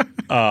instance.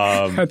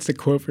 That's a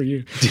quote for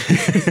you.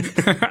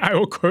 I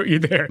will quote you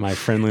there. My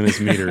friendliness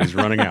meter is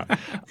running out.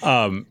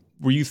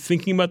 Were you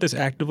thinking about this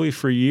actively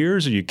for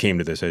years, or you came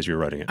to this as you were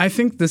writing it? I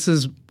think this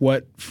is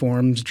what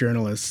forms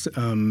journalists.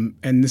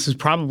 And this is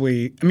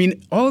probably, I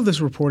mean, all of this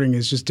reporting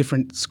is just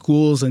different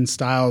schools and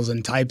styles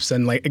and types.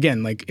 And like,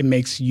 again, like it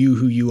makes you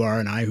who you are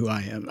and I who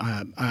I am.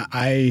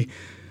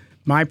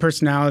 My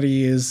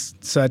personality is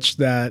such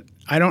that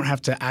I don't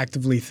have to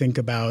actively think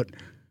about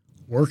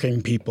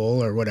working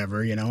people or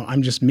whatever, you know,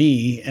 I'm just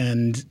me.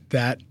 And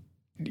that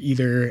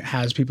either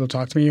has people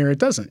talk to me or it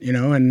doesn't, you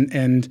know,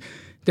 and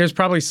there's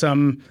probably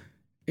some,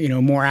 you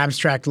know, more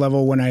abstract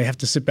level when I have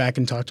to sit back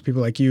and talk to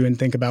people like you and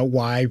think about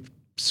why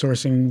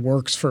sourcing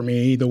works for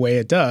me the way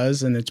it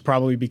does. And it's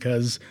probably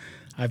because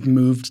I've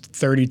moved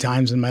 30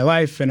 times in my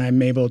life and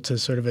I'm able to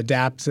sort of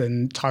adapt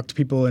and talk to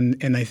people.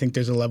 And I think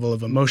there's a level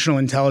of emotional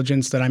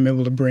intelligence that I'm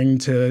able to bring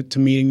to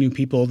meeting new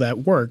people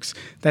that works.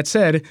 That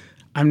said,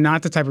 I'm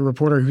not the type of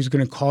reporter who's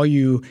going to call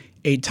you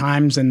 8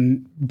 times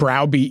and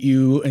browbeat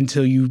you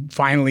until you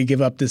finally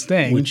give up this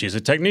thing. Which is a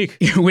technique.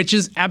 Which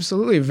is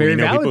absolutely a very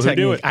valid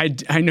technique.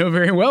 I know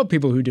very well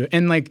people who do it.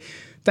 And like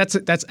that's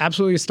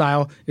absolutely a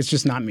style. It's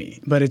just not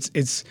me. But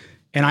it's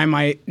and I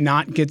might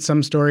not get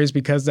some stories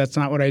because that's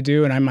not what I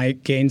do, and I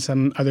might gain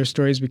some other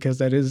stories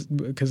because I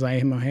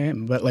am who I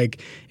am. But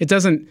like it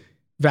doesn't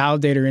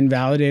validate or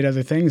invalidate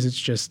other things.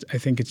 I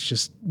think it's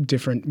just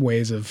different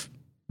ways of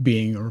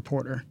being a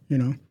reporter, you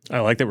know? I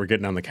like that we're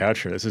getting on the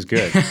couch here. This is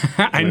good.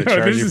 I'm going to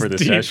charge you for the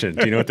session.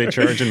 Do you know what they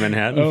charge in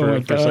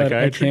Manhattan for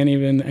psychiatry?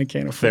 I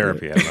can't afford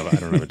therapy. it. I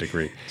don't have a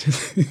degree.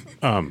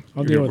 We're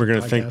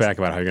going to think back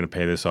about how you're going to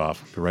pay this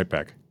off. Be right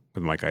back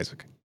with Mike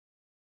Isaac.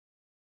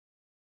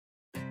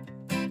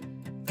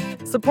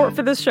 Support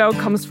for this show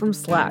comes from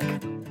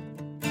Slack.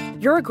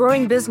 You're a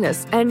growing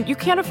business, and you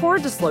can't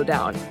afford to slow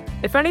down.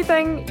 If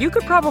anything, you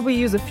could probably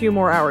use a few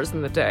more hours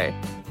in the day.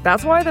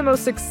 That's why the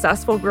most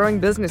successful growing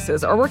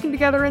businesses are working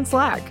together in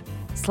Slack.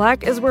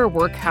 Slack is where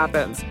work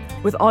happens,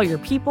 with all your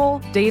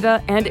people,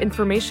 data, and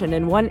information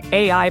in one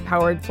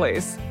AI-powered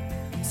place.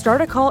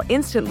 Start a call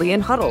instantly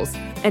in huddles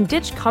and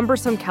ditch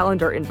cumbersome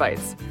calendar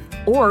invites.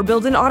 Or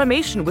build an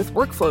automation with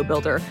Workflow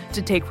Builder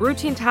to take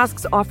routine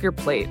tasks off your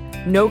plate.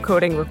 No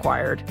coding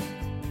required.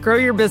 Grow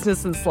your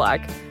business in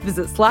Slack.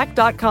 Visit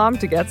slack.com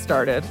to get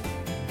started.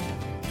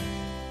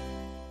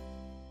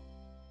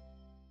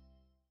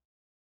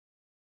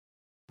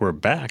 We're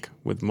back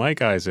with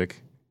Mike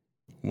Isaac.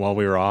 While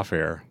we were off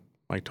air,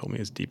 Mike told me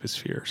his deepest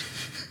fears.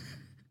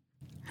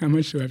 How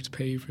much do I have to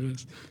pay you for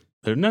this?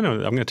 No, I'm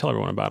going to tell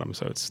everyone about him,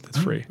 so it's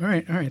free. All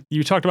right.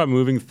 You talked about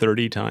moving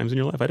 30 times in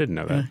your life. I didn't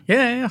know that.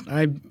 Yeah.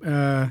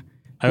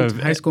 I went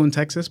to high school in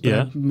Texas, but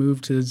I've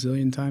moved to a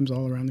zillion times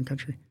all around the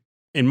country.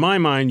 In my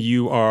mind,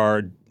 you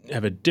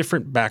have a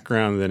different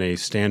background than a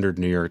standard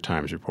New York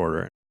Times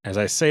reporter. As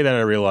I say that,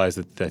 I realize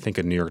that I think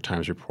a New York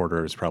Times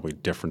reporter is probably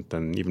different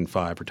than even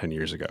 5 or 10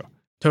 years ago.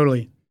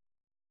 Totally.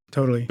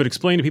 But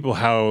explain to people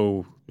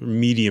how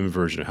medium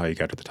version of how you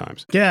got to the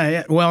Times.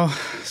 Yeah. Well,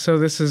 so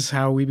this is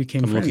how we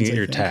became friends. I'm looking at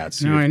your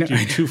tats. No, I know. You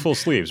have 2 full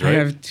sleeves, right? I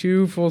have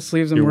 2 full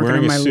sleeves. I'm working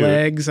on my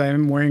legs.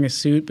 I'm wearing a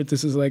suit, but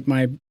this is like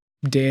my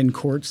day in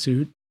court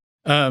suit.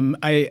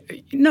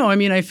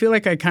 I feel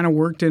like I kind of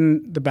worked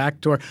in the back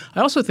door.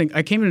 I also think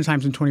I came into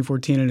Times in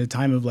 2014 at a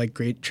time of like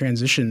great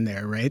transition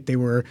there, right? They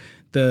were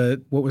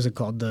what was it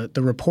called?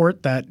 The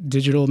report, that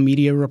digital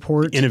media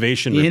report?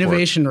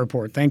 Innovation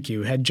report, thank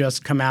you, had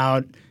just come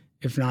out,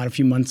 if not a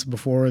few months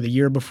before, the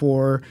year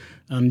before.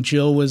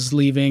 Jill was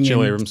leaving. Jill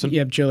Abramson?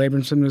 Yep, Jill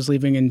Abramson was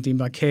leaving and Dean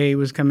Baquet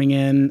was coming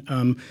in.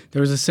 There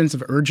was a sense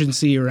of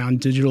urgency around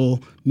digital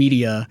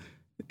media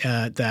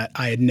that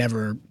I had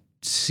never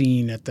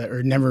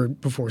never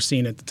before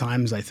seen at the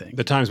Times, I think.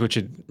 The Times, which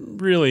had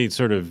really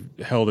sort of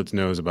held its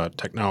nose about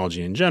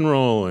technology in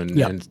general, and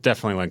it's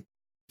definitely like,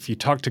 if you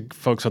talk to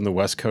folks on the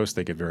West Coast,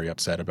 they get very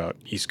upset about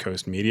East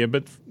Coast media,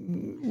 but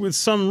with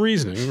some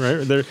reasoning,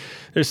 right?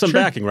 There's some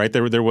backing, right?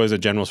 There was a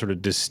general sort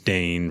of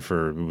disdain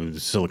for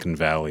Silicon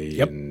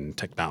Valley and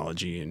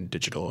technology and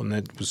digital, and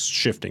that was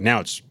shifting. Now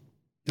it's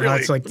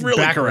really, like really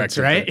backwards, correct,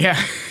 right? Yeah.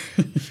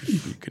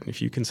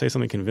 If you can say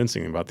something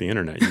convincing about the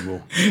internet, you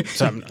will.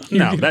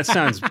 No, that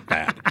sounds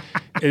bad.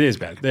 It is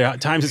bad. The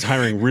Times is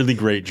hiring really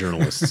great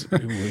journalists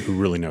who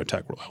really know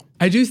tech well.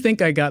 I do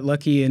think I got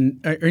lucky in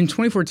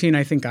 2014.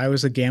 I think I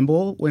was a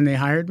gamble when they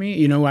hired me.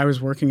 You know, I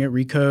was working at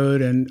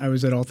Recode and I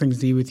was at All Things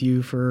D with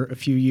you for a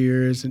few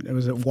years, and I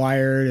was at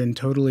Wired and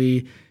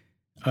totally.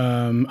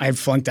 I had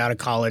flunked out of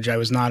college. I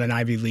was not an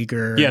Ivy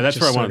Leaguer. Yeah, that's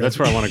where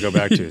I want to go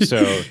back to.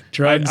 So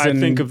drugs I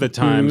think of the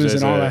Times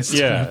as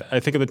I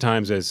think of the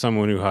Times as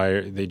someone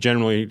who they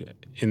generally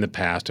in the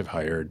past have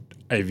hired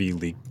Ivy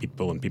League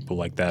people and people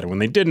like that. And when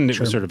they didn't, it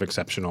was sort of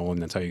exceptional,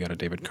 and that's how you got a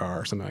David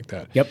Carr or something like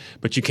that. Yep.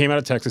 But you came out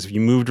of Texas.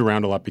 You moved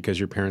around a lot because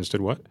your parents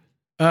did what?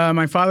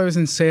 My father was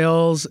in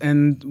sales,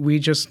 and we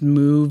just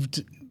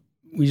moved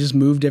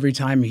every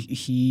time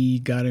he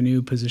got a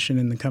new position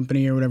in the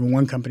company or whatever,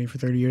 one company for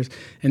 30 years.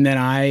 And then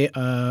I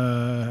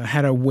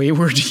had a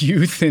wayward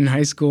youth in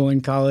high school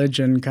and college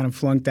and kind of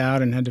flunked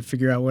out and had to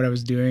figure out what I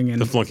was doing.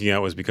 And the flunking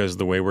out was because of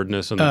the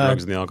waywardness and the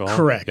drugs and the alcohol?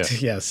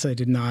 Correct. Yeah. Yes. I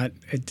did not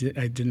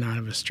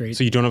have a straight.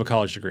 So you don't have a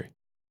college degree?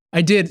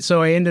 I did.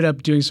 So I ended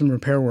up doing some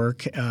repair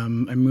work. I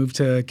moved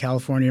to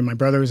California. My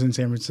brother was in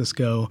San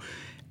Francisco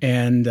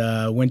and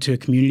went to a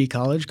community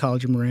college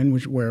of Marin,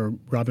 where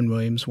Robin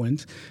Williams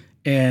went.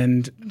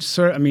 And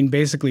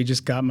basically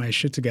just got my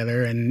shit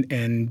together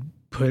and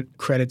put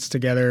credits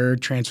together,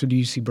 transferred to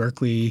UC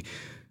Berkeley,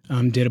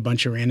 did a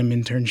bunch of random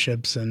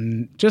internships,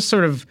 and just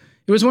sort of,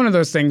 it was one of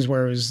those things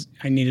where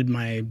I needed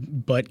my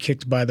butt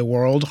kicked by the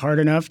world hard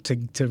enough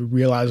to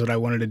realize what I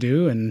wanted to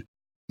do. And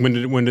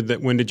when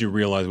did you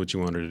realize what you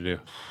wanted to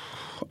do?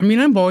 I mean,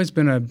 I've always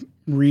been a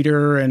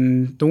reader,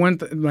 and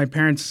my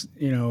parents,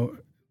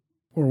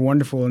 were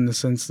wonderful in the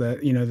sense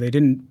that, they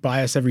didn't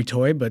buy us every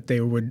toy, but they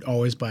would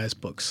always buy us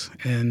books.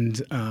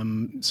 And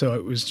so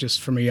it was just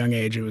from a young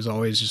age, it was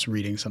always just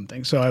reading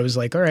something. So I was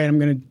like, all right, I'm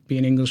going to be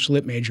an English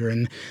lit major.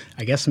 And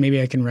I guess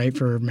maybe I can write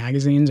for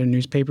magazines or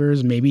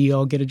newspapers. Maybe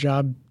I'll get a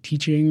job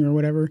teaching or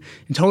whatever.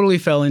 And totally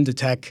fell into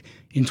tech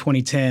in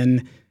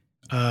 2010.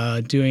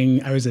 I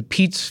was at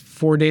Pete's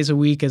 4 days a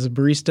week as a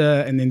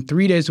barista. And then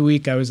 3 days a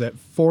week, I was at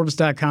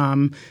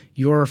Forbes.com,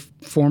 your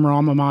former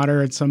alma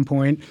mater at some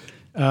point.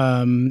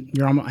 I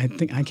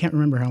can't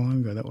remember how long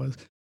ago that was.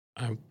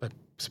 I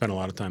spent a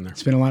lot of time there.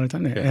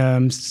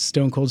 Yeah.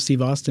 Stone Cold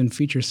Steve Austin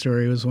feature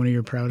story was one of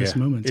your proudest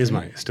moments.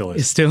 Still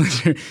is. It still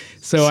is.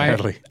 So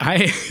sadly.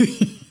 I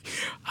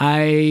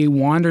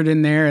wandered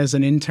in there as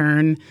an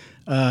intern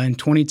in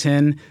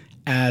 2010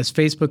 as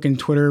Facebook and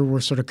Twitter were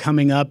sort of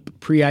coming up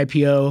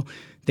pre-IPO.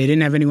 They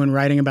didn't have anyone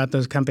writing about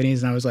those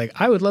companies, and I was like,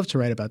 I would love to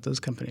write about those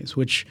companies,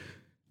 which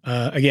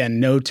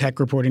again, no tech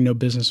reporting, no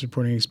business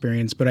reporting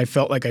experience, but I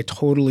felt like I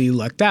totally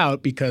lucked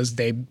out because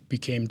they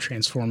became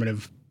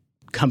transformative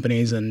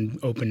companies and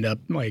opened up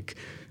like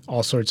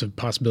all sorts of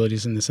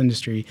possibilities in this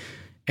industry.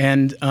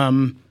 And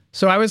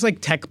so I was like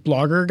tech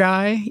blogger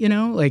guy,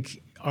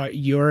 like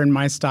your and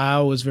my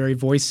style was very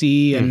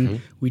voicey,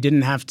 and we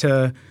didn't have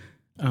to.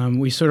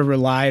 We sort of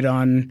relied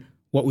on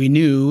what we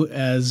knew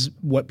as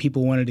what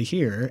people wanted to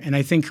hear. And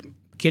I think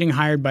getting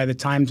hired by the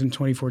Times in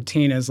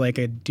 2014 as like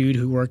a dude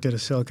who worked at a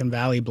Silicon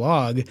Valley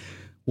blog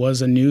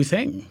was a new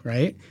thing,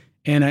 right?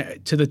 And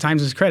to the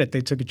Times' credit,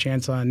 they took a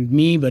chance on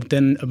me, but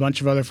then a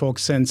bunch of other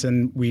folks since,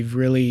 and we've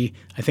really,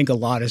 I think a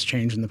lot has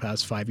changed in the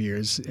past 5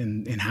 years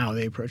in how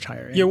they approach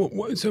hiring. Yeah,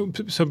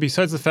 so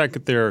besides the fact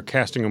that they're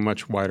casting a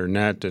much wider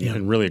net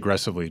and really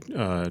aggressively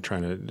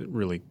trying to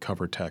really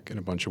cover tech in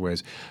a bunch of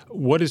ways,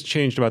 what has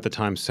changed about the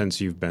Times since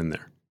you've been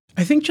there?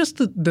 I think just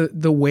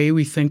the way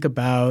we think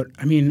about,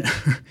 I mean,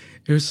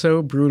 it was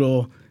so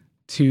brutal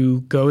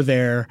to go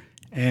there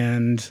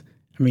and,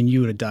 I mean, you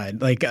would have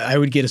died. Like, I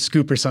would get a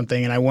scoop or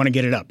something and I want to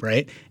get it up,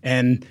 right?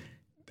 And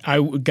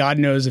God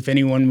knows if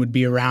anyone would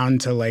be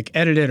around to like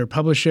edit it or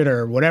publish it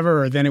or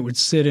whatever, or then it would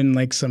sit in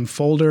like some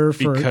folder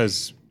for...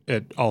 Because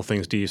at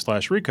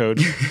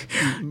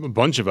allthingsd/recode, a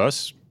bunch of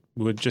us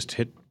would just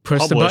hit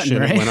push the button,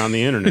 and right? It went on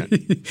the internet.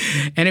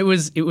 And it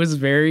was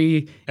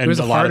very... And it was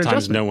a lot of times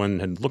adjustment. no one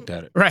had looked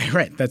at it.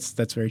 Right.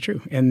 That's very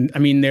true. And I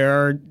mean, there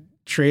are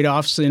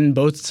trade-offs in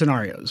both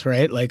scenarios,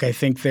 right? Like, I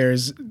think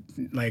there's,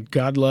 like,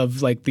 God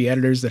love, like, the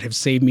editors that have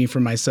saved me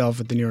from myself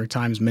at the New York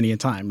Times many a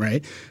time,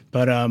 right?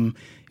 But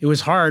it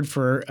was hard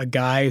for a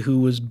guy who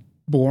was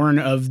born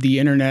of the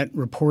internet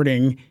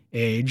reporting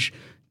age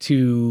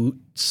to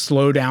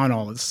slow down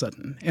all of a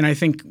sudden. And I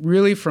think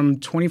really from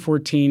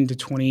 2014 to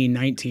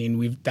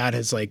 2019, that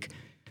has, like,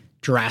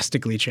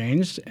 drastically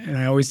changed. And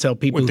I always tell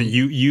people...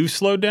 you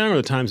slowed down or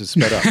the Times has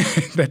sped up?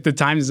 That the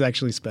Times has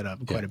actually sped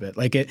up quite a bit.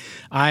 Like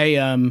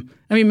I mean,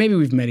 maybe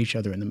we've met each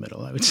other in the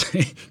middle, I would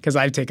say, because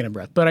I've taken a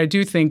breath. But I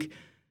do think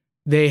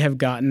they have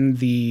gotten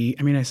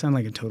I sound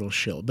like a total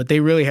shill, but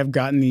they really have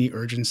gotten the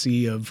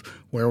urgency of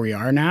where we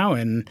are now.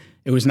 And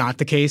it was not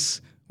the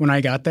case when I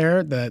got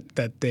there,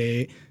 that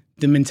the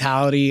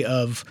mentality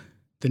of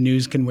the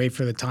news can wait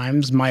for the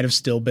Times might have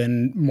still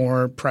been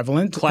more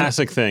prevalent.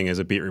 Classic thing as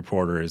a beat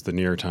reporter is the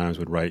New York Times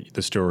would write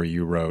the story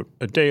you wrote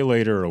a day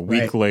later, a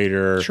week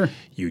later. Sure.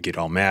 You'd get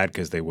all mad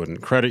because they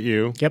wouldn't credit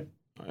you. Yep.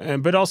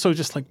 But also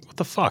just like, what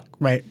the fuck?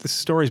 Right. This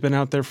story's been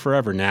out there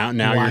forever. Now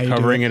Why you're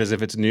covering it as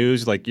if it's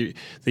news. Like the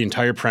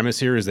entire premise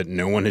here is that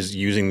no one is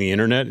using the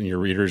internet and your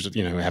readers,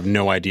 have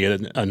no idea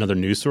that another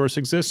news source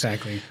exists.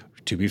 Exactly.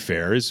 To be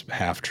fair, is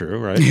half true,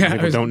 right? Yeah,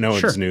 People don't know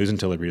it's news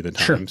until they read the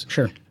Times.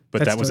 Sure.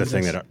 But that was the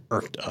thing that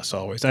irked us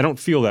always. I don't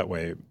feel that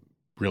way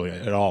really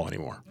at all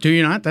anymore. Do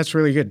you not? That's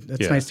really good.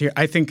 That's nice to hear.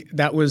 I think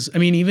that was,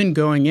 even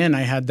going in,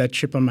 I had that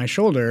chip on my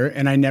shoulder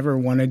and I never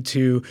wanted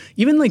to,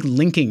 even like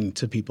linking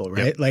to people,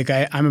 right? Yep. Like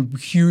I'm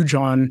huge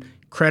on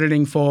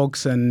crediting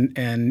folks and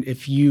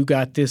if you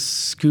got this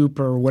scoop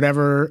or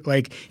whatever,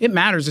 like it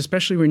matters,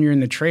 especially when you're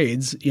in the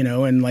trades,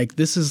 and like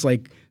this is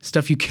like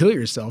stuff you kill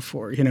yourself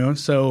for,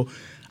 So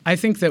I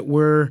think that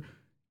we're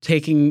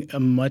taking a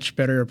much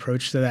better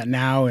approach to that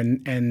now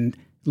and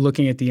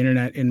looking at the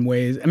internet in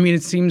ways.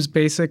 It seems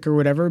basic or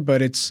whatever,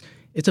 but it's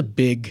a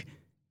big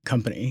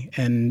company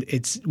and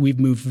we've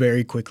moved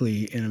very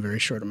quickly in a very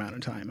short amount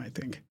of time, I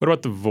think. What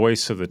about the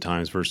voice of the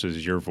Times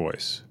versus your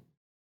voice?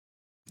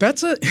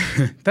 That's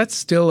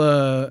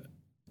still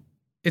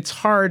it's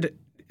hard.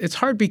 It's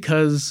hard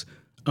because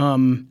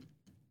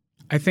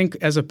I think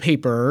as a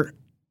paper,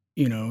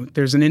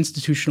 there's an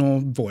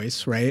institutional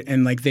voice, right?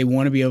 And like they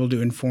want to be able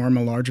to inform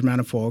a large amount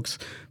of folks,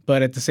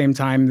 but at the same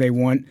time they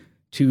want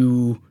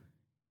to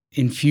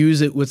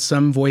infuse it with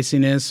some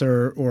voiciness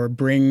or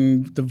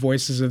bring the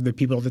voices of the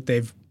people that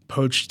they've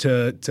poached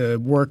to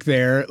work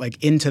there,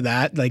 like into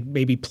that, like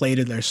maybe play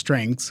to their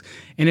strengths.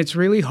 And it's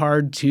really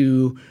hard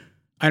to,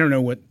 I don't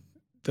know what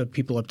the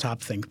people up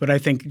top think, but I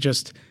think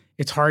just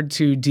it's hard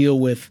to deal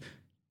with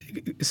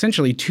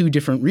essentially two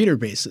different reader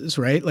bases,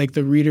 right? Like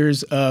the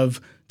readers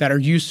that are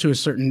used to a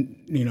certain,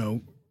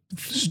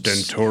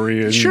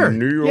 stentorian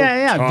New York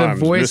the Times,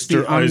 voice,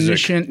 Mr. the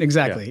omniscient, Isaac.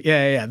 exactly,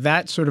 yeah,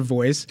 that sort of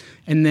voice,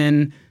 and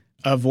then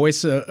a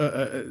voice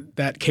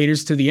that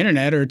caters to the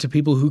internet or to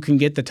people who can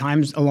get the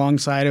Times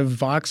alongside of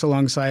Vox,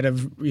 alongside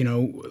of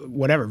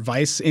whatever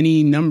Vice,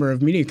 any number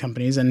of media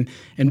companies, and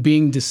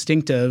being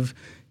distinctive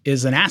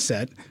is an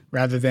asset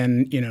rather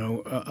than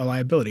a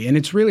liability, and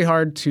it's really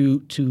hard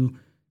to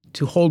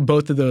hold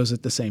both of those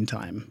at the same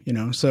time,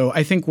 So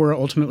I think we're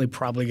ultimately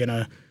probably going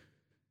to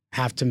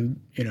have to,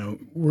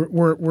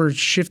 we're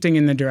shifting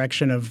in the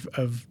direction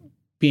of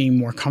being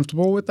more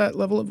comfortable with that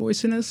level of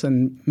voiciness.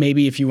 And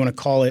maybe if you want to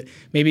call it,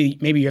 maybe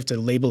you have to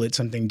label it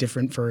something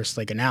different first,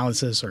 like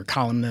analysis or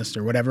columnist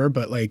or whatever.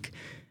 But like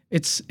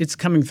it's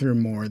coming through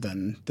more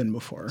than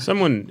before.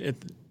 Someone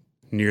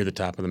near the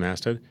top of the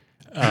masthead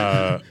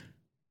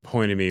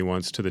pointed me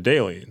once to the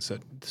Daily and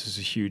said, this is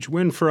a huge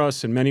win for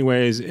us in many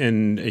ways.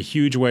 And a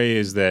huge way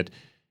is that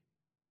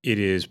it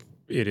is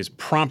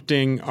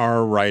prompting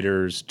our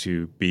writers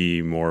to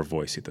be more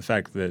voicey. The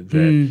fact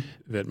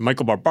that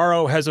Michael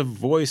Barbaro has a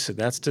voice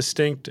that's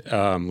distinct,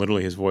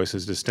 literally his voice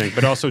is distinct,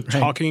 but also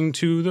talking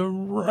to the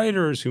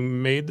writers who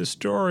made the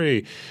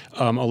story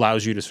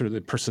allows you to sort of the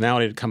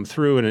personality to come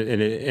through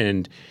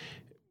and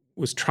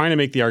was trying to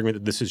make the argument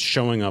that this is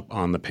showing up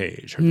on the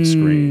page or the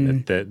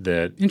screen.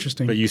 That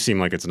Interesting. But you seem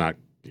like it's not.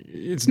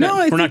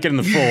 We're not getting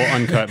the full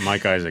uncut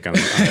Mike Isaac. On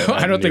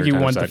I don't think you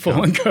want the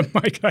full uncut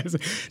Mike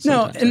Isaac.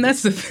 No, and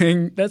that's the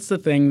thing. That's the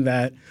thing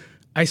that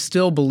I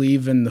still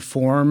believe in the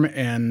form,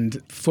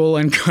 and full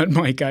uncut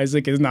Mike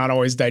Isaac is not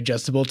always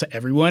digestible to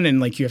everyone,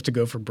 and like you have to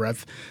go for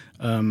breadth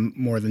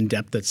more than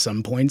depth at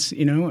some points,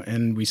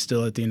 And we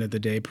still, at the end of the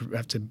day,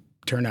 have to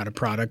turn out a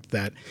product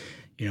that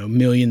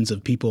millions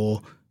of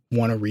people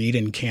want to read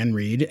and can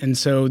read, and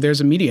so there's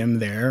a medium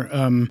there.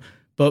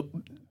 But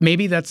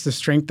maybe that's the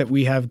strength that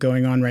we have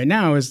going on right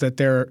now, is that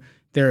there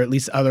are at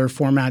least other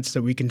formats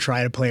that we can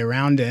try to play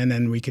around in,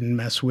 and we can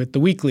mess with the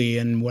weekly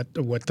and what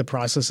the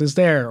process is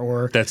there.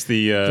 Or that's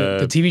the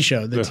TV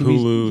show, the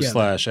Hulu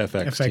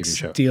 /FX TV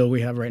show deal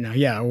we have right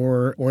now,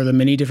 or the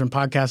many different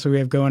podcasts that we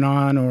have going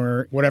on,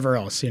 or whatever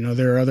else.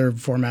 There are other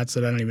formats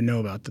that I don't even know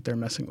about that they're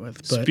messing with.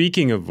 But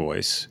speaking of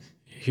voice,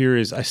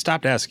 I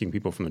stopped asking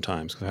people from the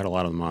Times because I had a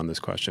lot of them on this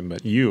question,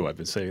 but I've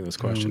been saving this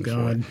question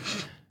for.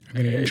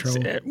 I'm going to get in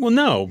trouble. Well,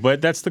 no,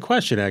 but that's the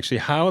question, actually.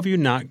 How have you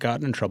not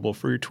gotten in trouble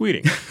for your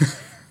tweeting?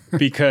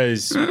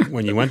 Because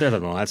when you went there, I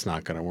thought, well, that's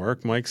not going to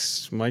work.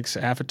 Mike's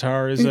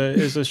avatar is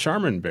a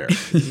Charmin bear.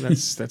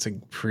 That's a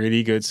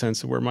pretty good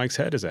sense of where Mike's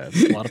head is at.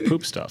 It's a lot of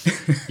poop stuff.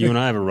 You and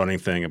I have a running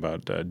thing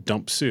about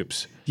dump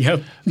soups.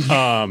 Yep.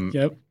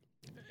 Yep.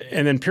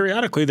 And then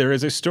periodically there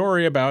is a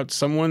story about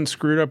someone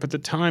screwed up at the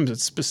Times.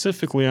 It's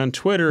specifically on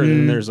Twitter, and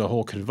then there's a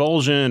whole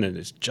convulsion, and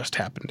it's just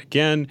happened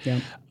again. Yeah.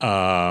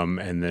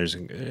 And there's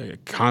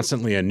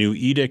constantly a new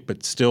edict,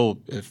 but still,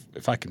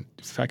 if I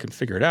can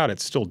figure it out,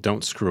 it's still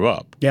don't screw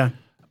up. Yeah.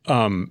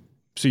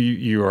 So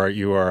you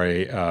are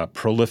a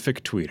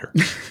prolific tweeter.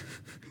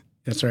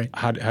 That's right.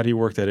 How do you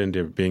work that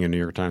into being a New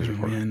York Times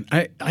reporter? Man,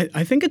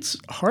 I think it's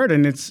hard,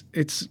 and it's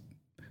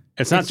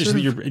not just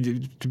that you're,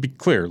 to be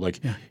clear,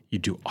 you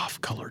do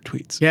off-color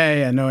tweets.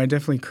 Yeah. No, I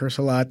definitely curse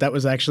a lot. That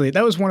was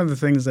one of the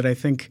things that I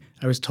think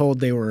I was told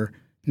they were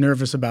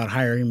nervous about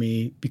hiring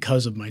me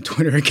because of my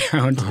Twitter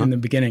account in the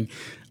beginning.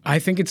 I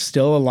think it's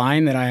still a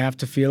line that I have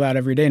to feel out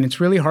every day, and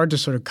it's really hard to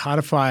sort of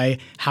codify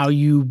how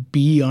you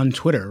be on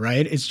Twitter,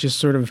 right? It's just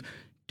sort of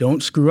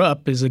don't screw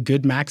up is a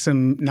good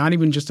maxim, not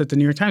even just at the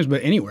New York Times,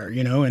 but anywhere,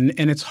 and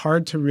it's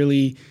hard to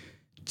really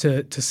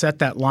to set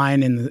that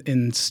line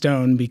in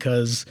stone,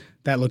 because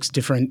that looks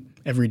different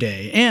every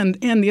day. And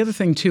the other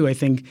thing too, I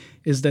think,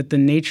 is that the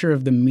nature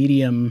of the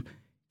medium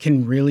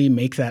can really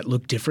make that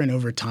look different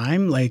over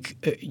time. Like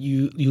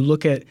you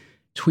look at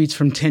tweets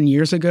from 10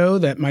 years ago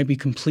that might be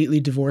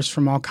completely divorced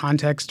from all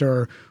context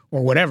or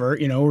whatever,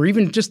 or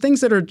even just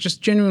things that are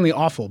just genuinely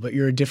awful, but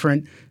you're a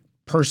different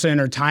person,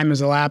 or time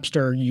has elapsed,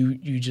 or you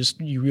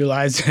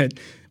realize that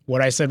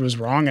what I said was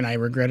wrong and I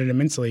regret it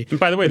immensely. And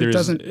by the way, I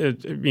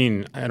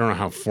don't know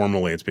how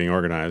formally it's being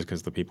organized,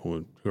 because the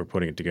people who are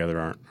putting it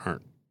together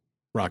aren't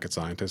rocket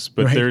scientists,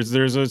 but right.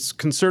 there's a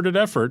concerted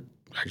effort.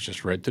 I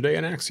just read today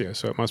in Axios,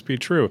 so it must be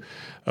true,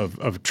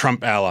 of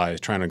Trump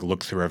allies trying to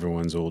look through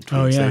everyone's old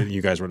tweets. Oh, yeah.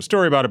 You guys wrote a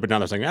story about it, but now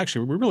they're saying,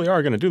 actually, we really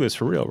are going to do this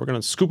for real. We're going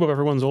to scoop up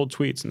everyone's old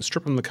tweets and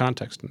strip them the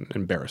context and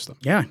embarrass them.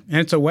 Yeah, and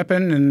it's a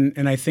weapon,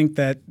 and I think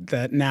that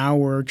now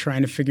we're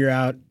trying to figure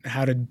out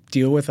how to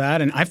deal with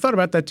that. And I've thought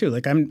about that too.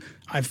 Like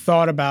I've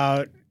thought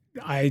about,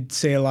 I'd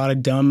say a lot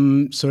of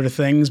dumb sort of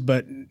things,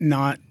 but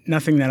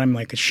nothing that I'm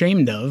like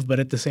ashamed of. But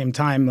at the same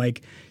time,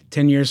 like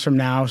 10 years from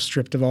now,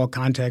 stripped of all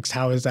context,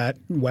 how is that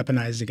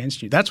weaponized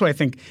against you? That's why I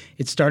think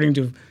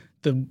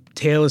the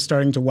tail is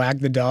starting to wag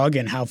the dog,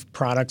 and how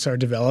products are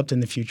developed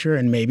in the future.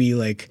 And maybe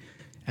like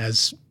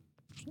as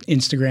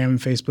Instagram,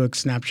 Facebook,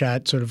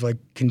 Snapchat sort of like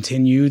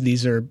continue,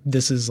 this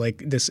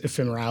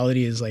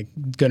ephemerality is like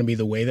going to be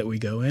the way that we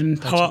go in.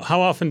 How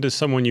often does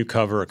someone you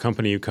cover, a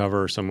company you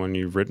cover, someone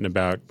you've written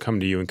about, come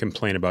to you and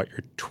complain about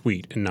your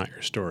tweet and not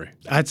your story?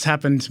 That's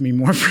happened to me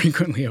more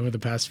frequently over the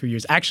past few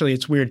years. Actually,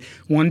 it's weird.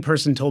 One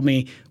person told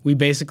me we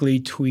basically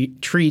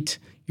treat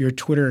your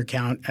Twitter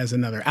account as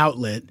another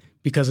outlet,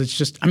 because it's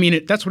just,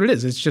 that's what it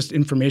is. It's just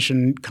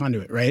information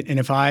conduit, right? And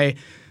if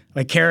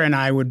like Kara and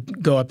I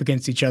would go up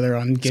against each other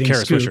on getting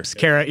scoops.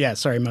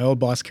 Swisher. My old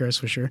boss, Kara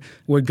Swisher,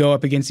 would go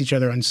up against each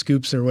other on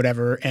scoops or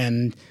whatever,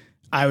 and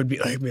I would be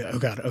like, oh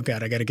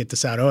God, I got to get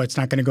this out. Oh, it's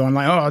not going to go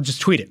online. Oh, I'll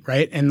just tweet it,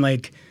 right? And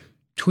like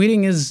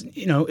tweeting is,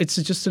 it's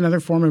just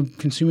another form of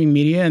consuming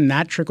media, and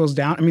that trickles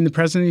down. The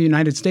President of the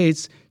United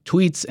States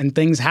tweets and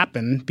things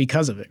happen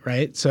because of it,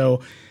 right?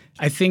 So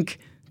I think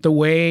the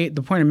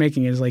point I'm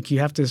making is like you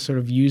have to sort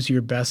of use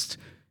your best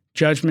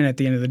judgment at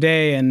the end of the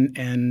day,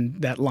 and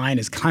that line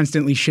is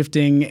constantly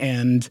shifting,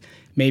 and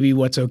maybe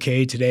what's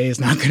okay today is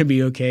not going to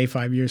be okay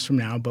 5 years from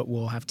now, but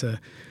I'll have to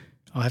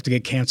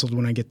get canceled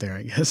when I get there,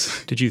 I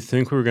guess. Did you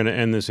think we were going to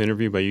end this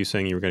interview by you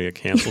saying you were going to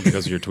get canceled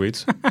because of your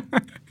tweets?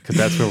 Because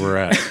that's where we're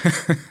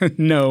at.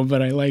 No,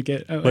 but I like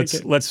it.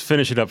 Let's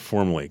finish it up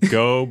formally.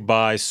 Go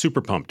buy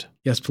Super Pumped.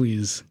 Yes,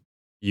 please.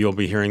 You'll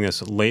be hearing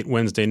this late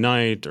Wednesday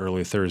night,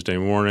 early Thursday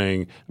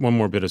morning. One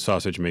more bit of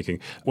sausage making.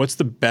 What's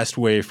the best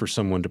way for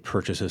someone to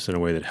purchase this in a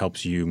way that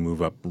helps you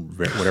move up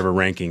whatever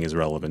ranking is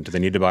relevant? Do they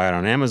need to buy it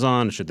on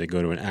Amazon? Should they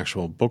go to an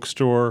actual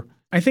bookstore?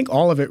 I think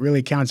all of it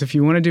really counts. If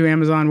you want to do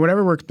Amazon,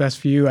 whatever works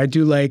best for you. I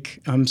do like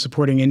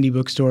supporting indie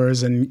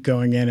bookstores and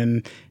going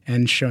in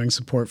and showing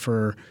support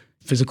for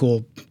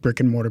physical brick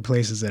and mortar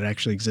places that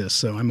actually exist.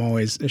 So I'm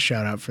always a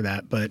shout out for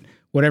that. But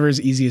whatever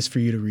is easiest for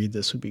you to read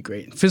this would be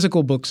great.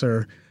 Physical books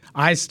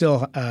I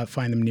still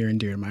find them near and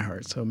dear to my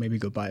heart. So maybe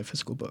go buy a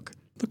physical book.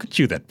 Look at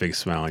you, that big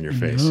smile on your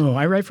face. Oh,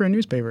 I write for a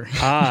newspaper.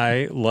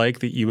 I like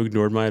that you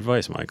ignored my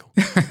advice, Michael.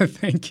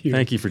 Thank you.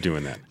 Thank you for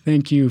doing that.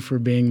 Thank you for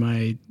being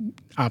my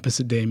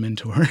opposite day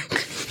mentor.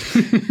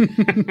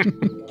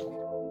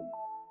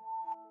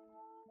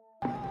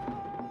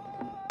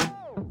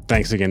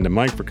 Thanks again to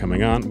Mike for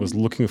coming on. Was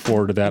looking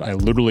forward to that. I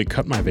literally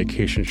cut my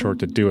vacation short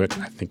to do it.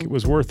 I think it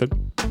was worth it.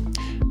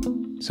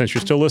 Since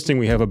you're still listening,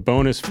 we have a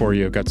bonus for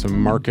you. I've got some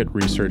market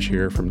research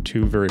here from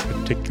two very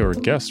particular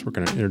guests. We're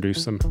going to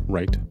introduce them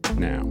right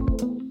now.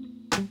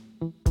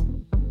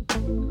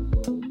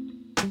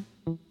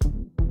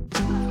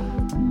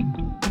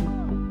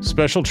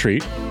 Special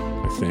treat,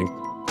 I think,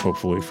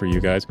 hopefully for you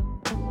guys.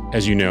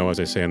 As you know, as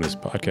I say on this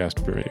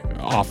podcast very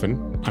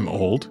often, I'm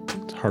old.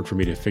 It's hard for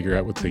me to figure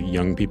out what the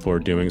young people are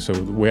doing. So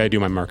the way I do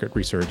my market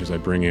research is I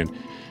bring in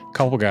a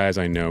couple guys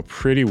I know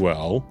pretty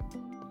well.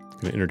 I'm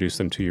going to introduce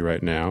them to you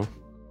right now.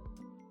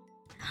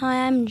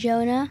 Hi, I'm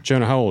Jonah.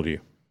 Jonah, how old are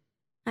you?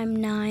 I'm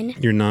 9.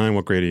 You're 9.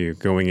 What grade are you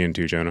going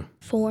into, Jonah?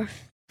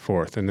 4th.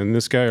 4th. And then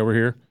this guy over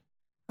here?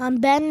 I'm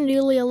Ben,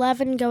 newly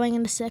 11, going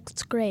into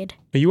 6th grade.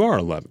 You are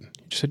 11.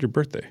 You just had your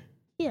birthday.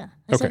 Yeah,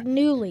 I said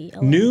newly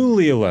 11.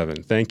 Newly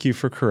 11. Thank you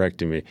for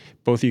correcting me.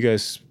 Both of you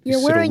guys You're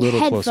sit wearing a little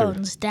headphones,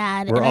 closer.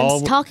 Dad, We're and all-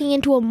 I'm talking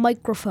into a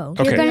microphone.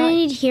 Okay. You're going to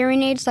need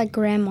hearing aids like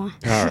Grandma.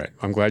 All right.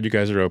 I'm glad you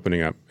guys are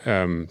opening up.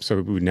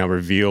 So we now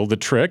reveal the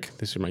trick.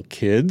 These are my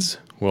kids.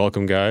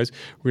 Welcome, guys.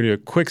 We're going to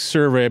do a quick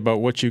survey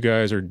about what you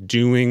guys are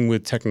doing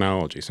with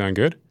technology. Sound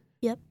good?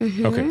 Yep.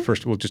 Okay.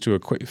 First, we'll just do a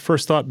quick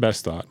first thought,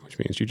 best thought, which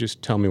means you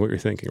just tell me what you're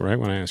thinking, right,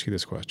 when I ask you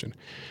this question.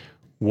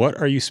 What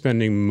are you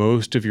spending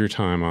most of your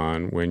time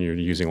on when you're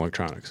using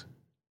electronics?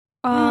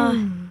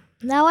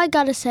 Now I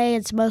gotta say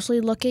it's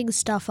mostly looking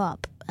stuff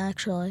up,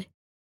 actually.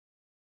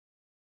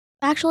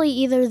 Actually,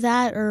 either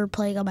that or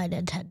playing on my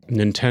Nintendo.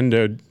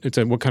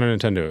 Nintendo, what kind of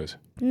Nintendo is?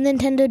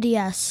 Nintendo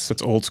DS.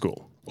 That's old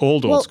school.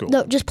 Old school.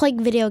 No, just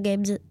playing video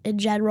games in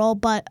general,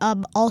 but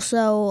also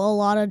a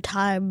lot of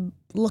time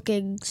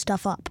looking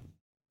stuff up.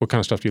 What kind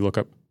of stuff do you look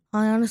up?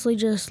 I honestly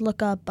just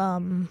look up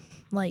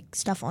like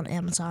stuff on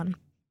Amazon.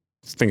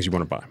 It's things you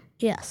want to buy.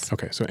 Yes.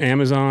 Okay, so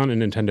Amazon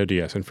and Nintendo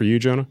DS. And for you,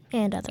 Jonah?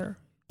 And other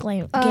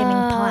gaming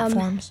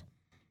platforms.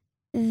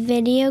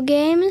 Video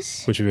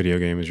games? Which video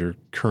game is your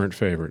current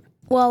favorite?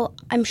 Well,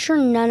 I'm sure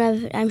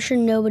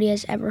nobody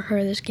has ever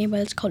heard of this game, but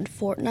it's called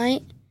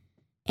Fortnite.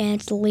 And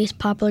it's the least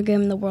popular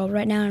game in the world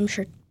right now. I'm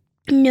sure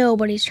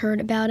nobody's heard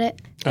about it.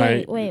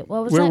 Wait,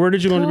 what was that? Where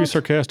did you learn to be called?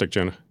 sarcastic,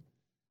 Jonah?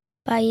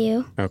 By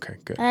you. Okay,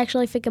 good. I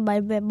actually think it might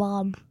have been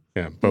Mom.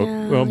 Yeah,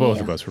 both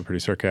of us were pretty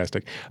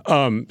sarcastic.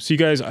 So you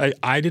guys,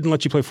 I didn't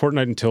let you play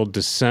Fortnite until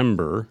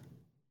December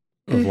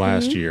of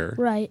last year.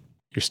 Right.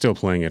 You're still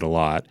playing it a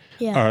lot.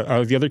 Yeah.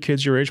 Are the other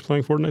kids your age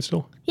playing Fortnite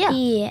still? Yeah.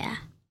 Yeah.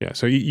 Yeah.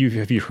 So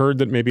have you heard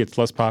that maybe it's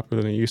less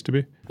popular than it used to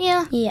be?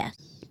 Yeah. Yes.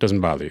 It doesn't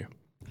bother you?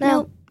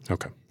 No.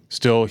 Okay.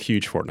 Still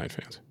huge Fortnite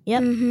fans.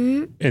 Yep.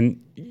 Mm-hmm. And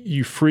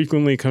you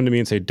frequently come to me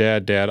and say,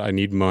 Dad, I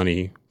need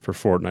money for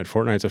Fortnite.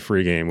 Fortnite's a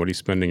free game. What are you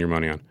spending your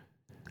money on?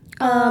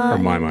 Or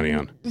my money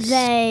on?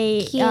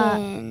 They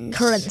Skins.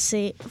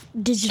 currency,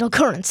 digital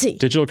currency.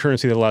 Digital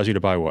currency that allows you to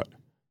buy what?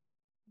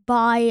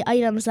 Buy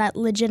items that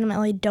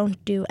legitimately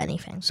don't do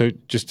anything. So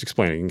just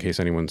explain it in case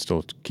anyone's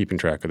still keeping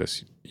track of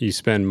this. You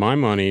spend my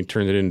money,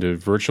 turn it into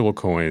virtual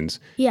coins,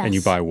 Yes. and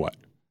you buy what?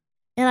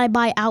 And I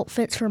buy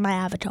outfits for my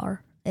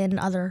avatar and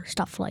other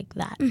stuff like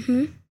that.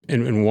 Mm-hmm.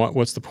 And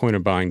what's the point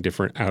of buying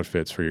different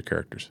outfits for your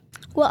characters?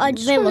 Well, I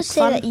just They want to look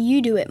say fun. that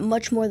you do it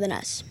much more than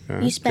us.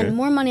 You spend Okay.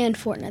 more money on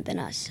Fortnite than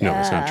us. No,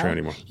 it's not true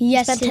anymore.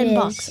 Yes, Spent it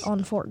 $10 is.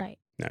 on Fortnite.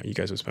 No, you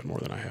guys have spent more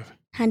than I have.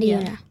 How do you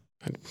Yeah. know?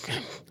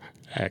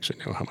 I actually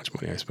know how much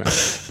money I spent.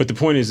 But the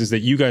point is that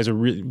you guys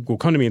will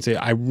come to me and say,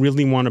 I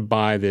really want to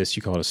buy this.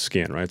 You call it a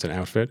skin, right? It's an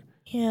outfit.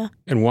 Yeah.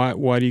 And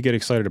why do you get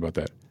excited about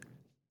that?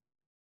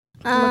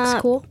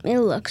 Looks cool. It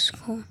looks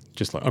cool.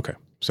 Just like, okay.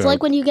 So, It's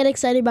like when you get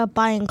excited about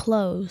buying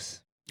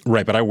clothes.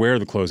 right, but I wear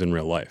the clothes in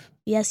real life,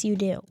 Yes, you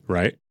do.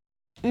 right?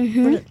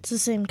 Mm-hmm. But it's the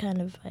same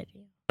kind of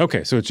idea.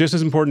 Okay, so it's just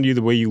as important to you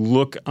the way you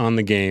look on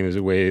the game as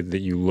the way that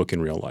you look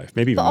in real life.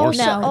 Maybe even But more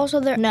also, so. No. also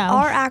there No.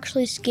 are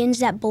actually skins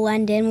that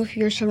blend in with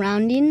your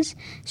surroundings,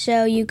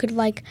 so you could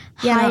like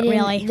Yeah, hide not in.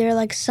 really. There are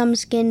like some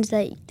skins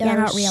that Yeah, are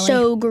not really.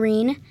 so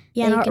green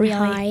Yeah, that you not can really.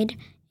 hide.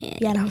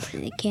 Yeah, no.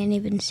 They can't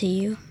even see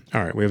you.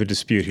 All right, we have a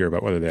dispute here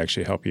about whether they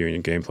actually help you in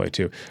your gameplay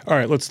too. All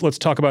right, let's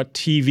talk about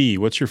TV.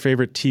 What's your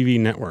favorite TV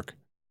network?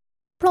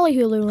 Probably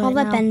Hulu right I'll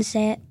let now. Ben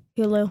say it.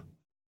 Hulu.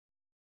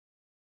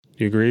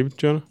 Do you agree,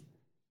 Jonah?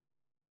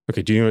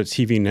 Okay, do you know what a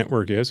TV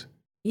network is?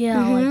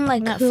 Yeah,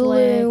 like Netflix,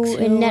 Hulu,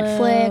 and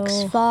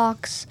Netflix,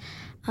 Fox,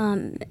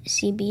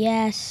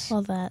 CBS.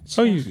 all that.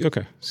 Oh,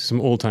 okay. Some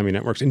old-timey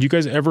networks. And do you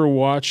guys ever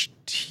watch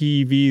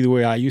TV the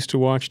way I used to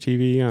watch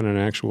TV on an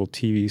actual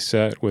TV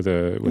set with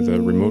a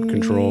remote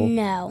control?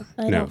 No.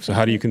 No. So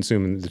how do you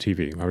consume the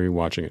TV? How are you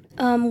watching it?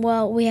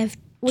 Well, we have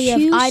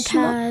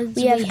iPads.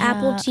 We have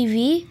Apple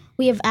TV.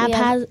 We have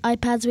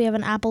iPads. We have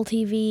an Apple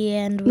TV,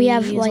 and we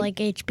have, use like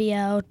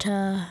HBO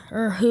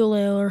or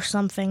Hulu or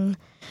something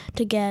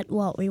to get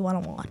what we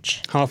want to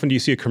watch. How often do you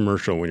see a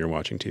commercial when you're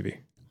watching TV?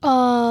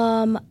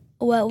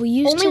 Well, we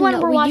used Only to when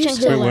not, we're we watching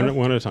used to, Hulu.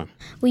 One at a time.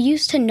 We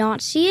used to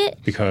not see it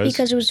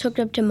Because it was hooked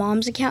up to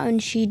Mom's account,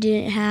 and she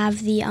didn't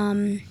have the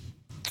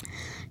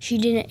she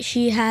didn't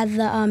have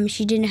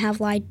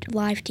live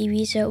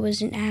TV, so it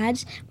wasn't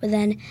ads. But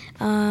then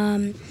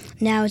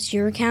now it's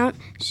your account,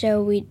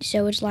 so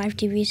it's live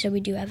TV, so we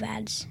do have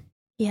ads.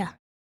 Yeah.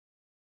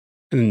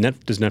 And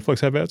does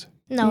Netflix have ads?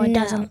 No, it No.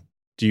 doesn't.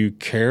 Do you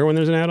care when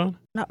there's an ad on?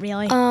 Not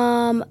really.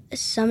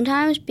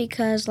 Sometimes,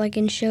 because like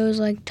in shows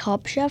like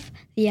Top Chef,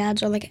 the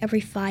ads are like every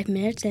 5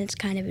 minutes, and it's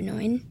kind of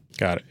annoying.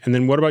 Got it. And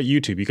then what about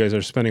YouTube? You guys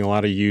are spending a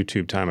lot of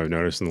YouTube time, I've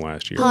noticed, in the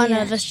last year. Oh, no,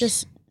 Yes. that's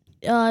just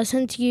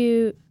since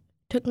you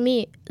took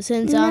me,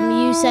 since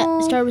No. you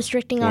started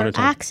restricting One our at a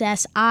time.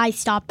 access, I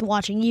stopped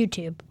watching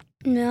YouTube.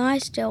 No, I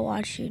still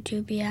watch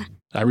YouTube. Yeah,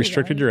 I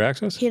restricted your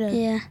access? He did.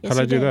 yeah. Yes, How'd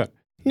I he do did. that?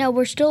 No,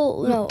 we're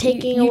still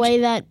Taking you- away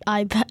that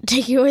iPad,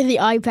 taking away the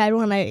iPad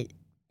when I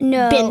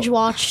no binge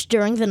watched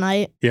during the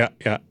night. Yeah,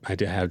 I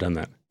have done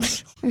that.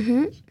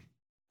 Mm-hmm.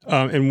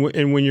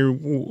 And when you're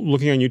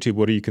looking on YouTube,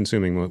 what are you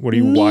consuming? What are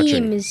you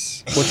watching?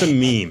 Memes. What's a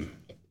meme?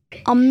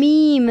 A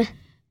meme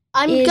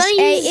I'm is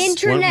gonna a use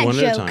internet one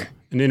joke. at a time.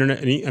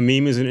 A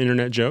meme is an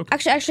internet joke?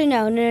 Actually,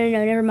 no,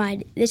 never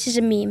mind. This is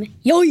a meme.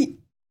 Yoy!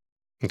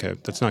 Okay,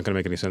 that's not going to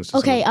make any sense to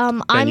Okay,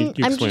 someone. Ben, you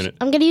I'm explain it.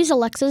 I'm gonna use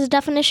Alexa's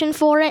definition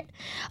for it.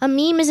 A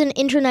meme is an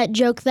internet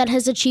joke that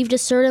has achieved a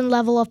certain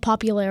level of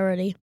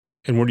popularity.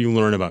 And what do you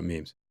learn about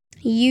memes?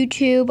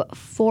 YouTube,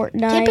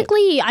 Fortnite.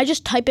 Typically, I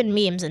just type in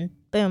memes and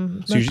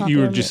boom. So they're you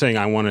popular were just saying,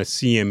 I want to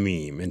see a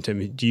meme. And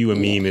to you, a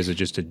meme is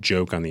just a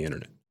joke on the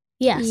internet.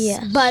 Yes.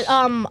 Yes.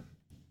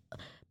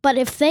 But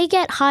if they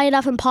get high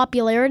enough in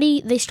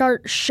popularity, they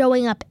start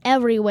showing up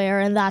everywhere,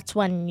 and that's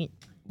when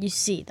you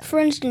see them. For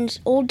instance,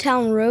 Old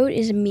Town Road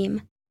is a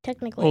meme.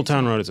 Technically, Old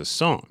Town Road is a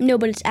song. No,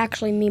 but it's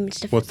actually a meme. It's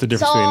different. What's the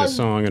difference between a Song.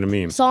 song and a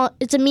meme?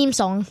 it's a meme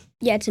song.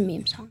 Yeah, it's a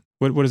meme song.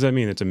 What does that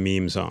mean? It's a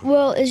meme song.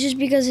 Well, it's just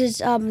because it's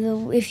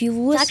if you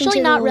listen It's actually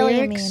to not the really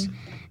lyrics, a meme.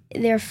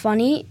 they're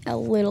funny a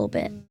little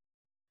bit.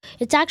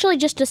 It's actually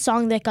just a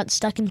song that got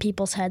stuck in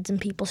people's heads, and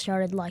people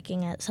started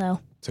liking it. So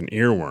It's an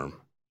earworm.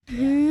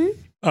 Hmm.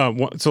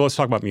 So let's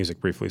talk about music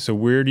briefly. So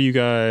where do you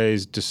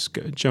guys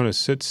Jonas,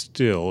 sit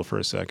still for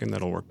a second.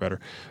 That'll work better.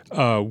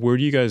 Where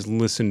do you guys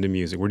listen to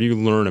music? Where do you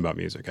learn about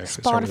music?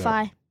 Actually, Start with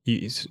that.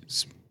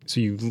 Spotify. So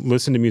you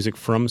listen to music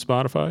from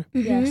Spotify?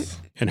 Yes.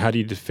 And how do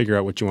you figure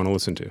out what you want to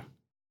listen to?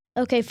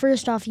 Okay,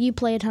 first off, you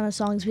play a ton of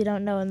songs we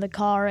don't know in the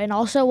car, and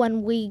also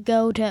when we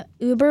go to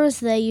Ubers,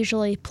 they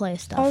usually play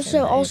stuff. in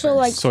the Also, Ubers.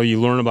 like So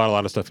you learn about a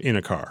lot of stuff in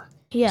a car.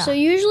 yeah. so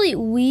usually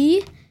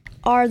we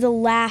are the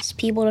last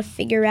people to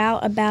figure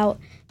out about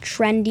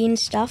trending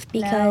stuff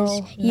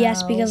because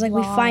because like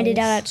we find it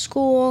out lies. at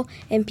school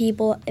and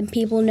people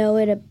know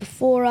it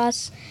before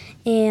us,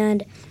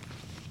 and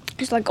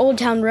it's like Old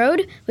Town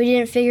Road we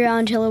didn't figure out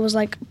until it was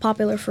like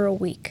popular for a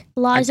week.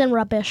 Lies and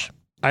rubbish.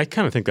 I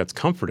kind of think that's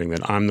comforting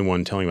that I'm the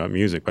one telling about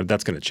music, but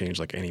that's going to change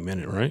like any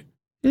minute, right?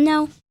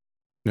 No,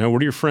 Now, where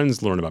do your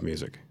friends learn about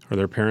music? Are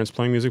their parents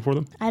playing music for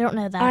them? I don't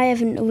know that.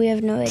 we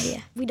have no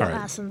idea. we don't All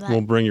right. ask them that. We'll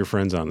bring your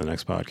friends on the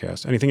next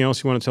podcast. Anything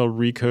else you want to tell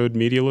Recode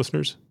Media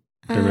listeners?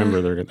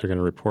 Remember, they're going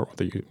to report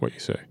what you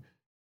say.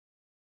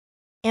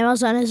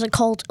 Amazon is a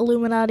cult.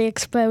 Illuminati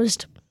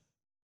exposed.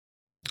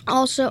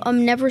 Also,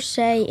 never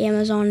say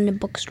Amazon in a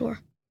bookstore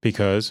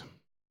Because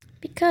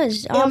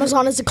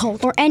Amazon is a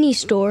cult. or any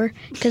store,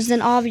 because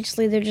then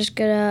obviously they're just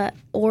gonna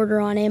order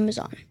on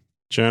Amazon.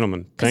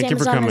 Gentlemen, 'Cause thank you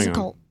for Amazon coming is a on.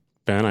 cult.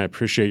 Ben, I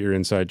appreciate your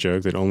inside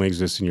joke that only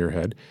exists in your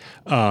head.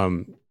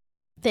 The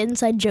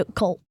inside joke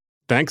cult.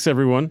 Thanks,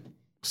 everyone.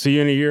 See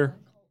you in a year.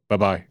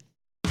 Bye-bye.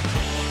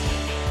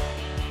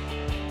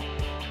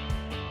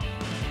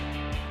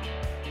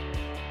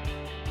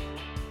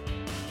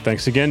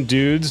 Thanks again,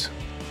 dudes.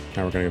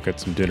 Now we're going to go get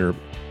some dinner.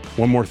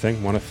 One more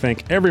thing. Want to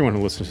thank everyone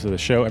who listens to the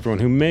show, everyone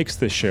who makes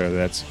this show.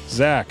 That's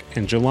Zach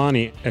and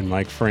Jelani and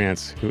Mike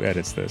France who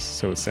edits this,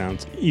 so it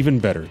sounds even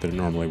better than it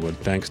normally would.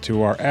 Thanks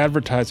to our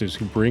advertisers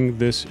who bring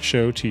this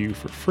show to you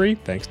for free.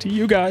 Thanks to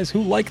you guys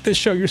who like this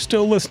show. You're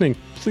still listening.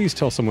 Please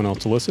tell someone else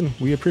to listen.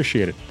 We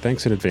appreciate it.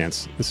 Thanks in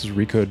advance. This is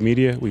Recode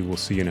Media. We will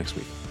see you next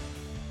week.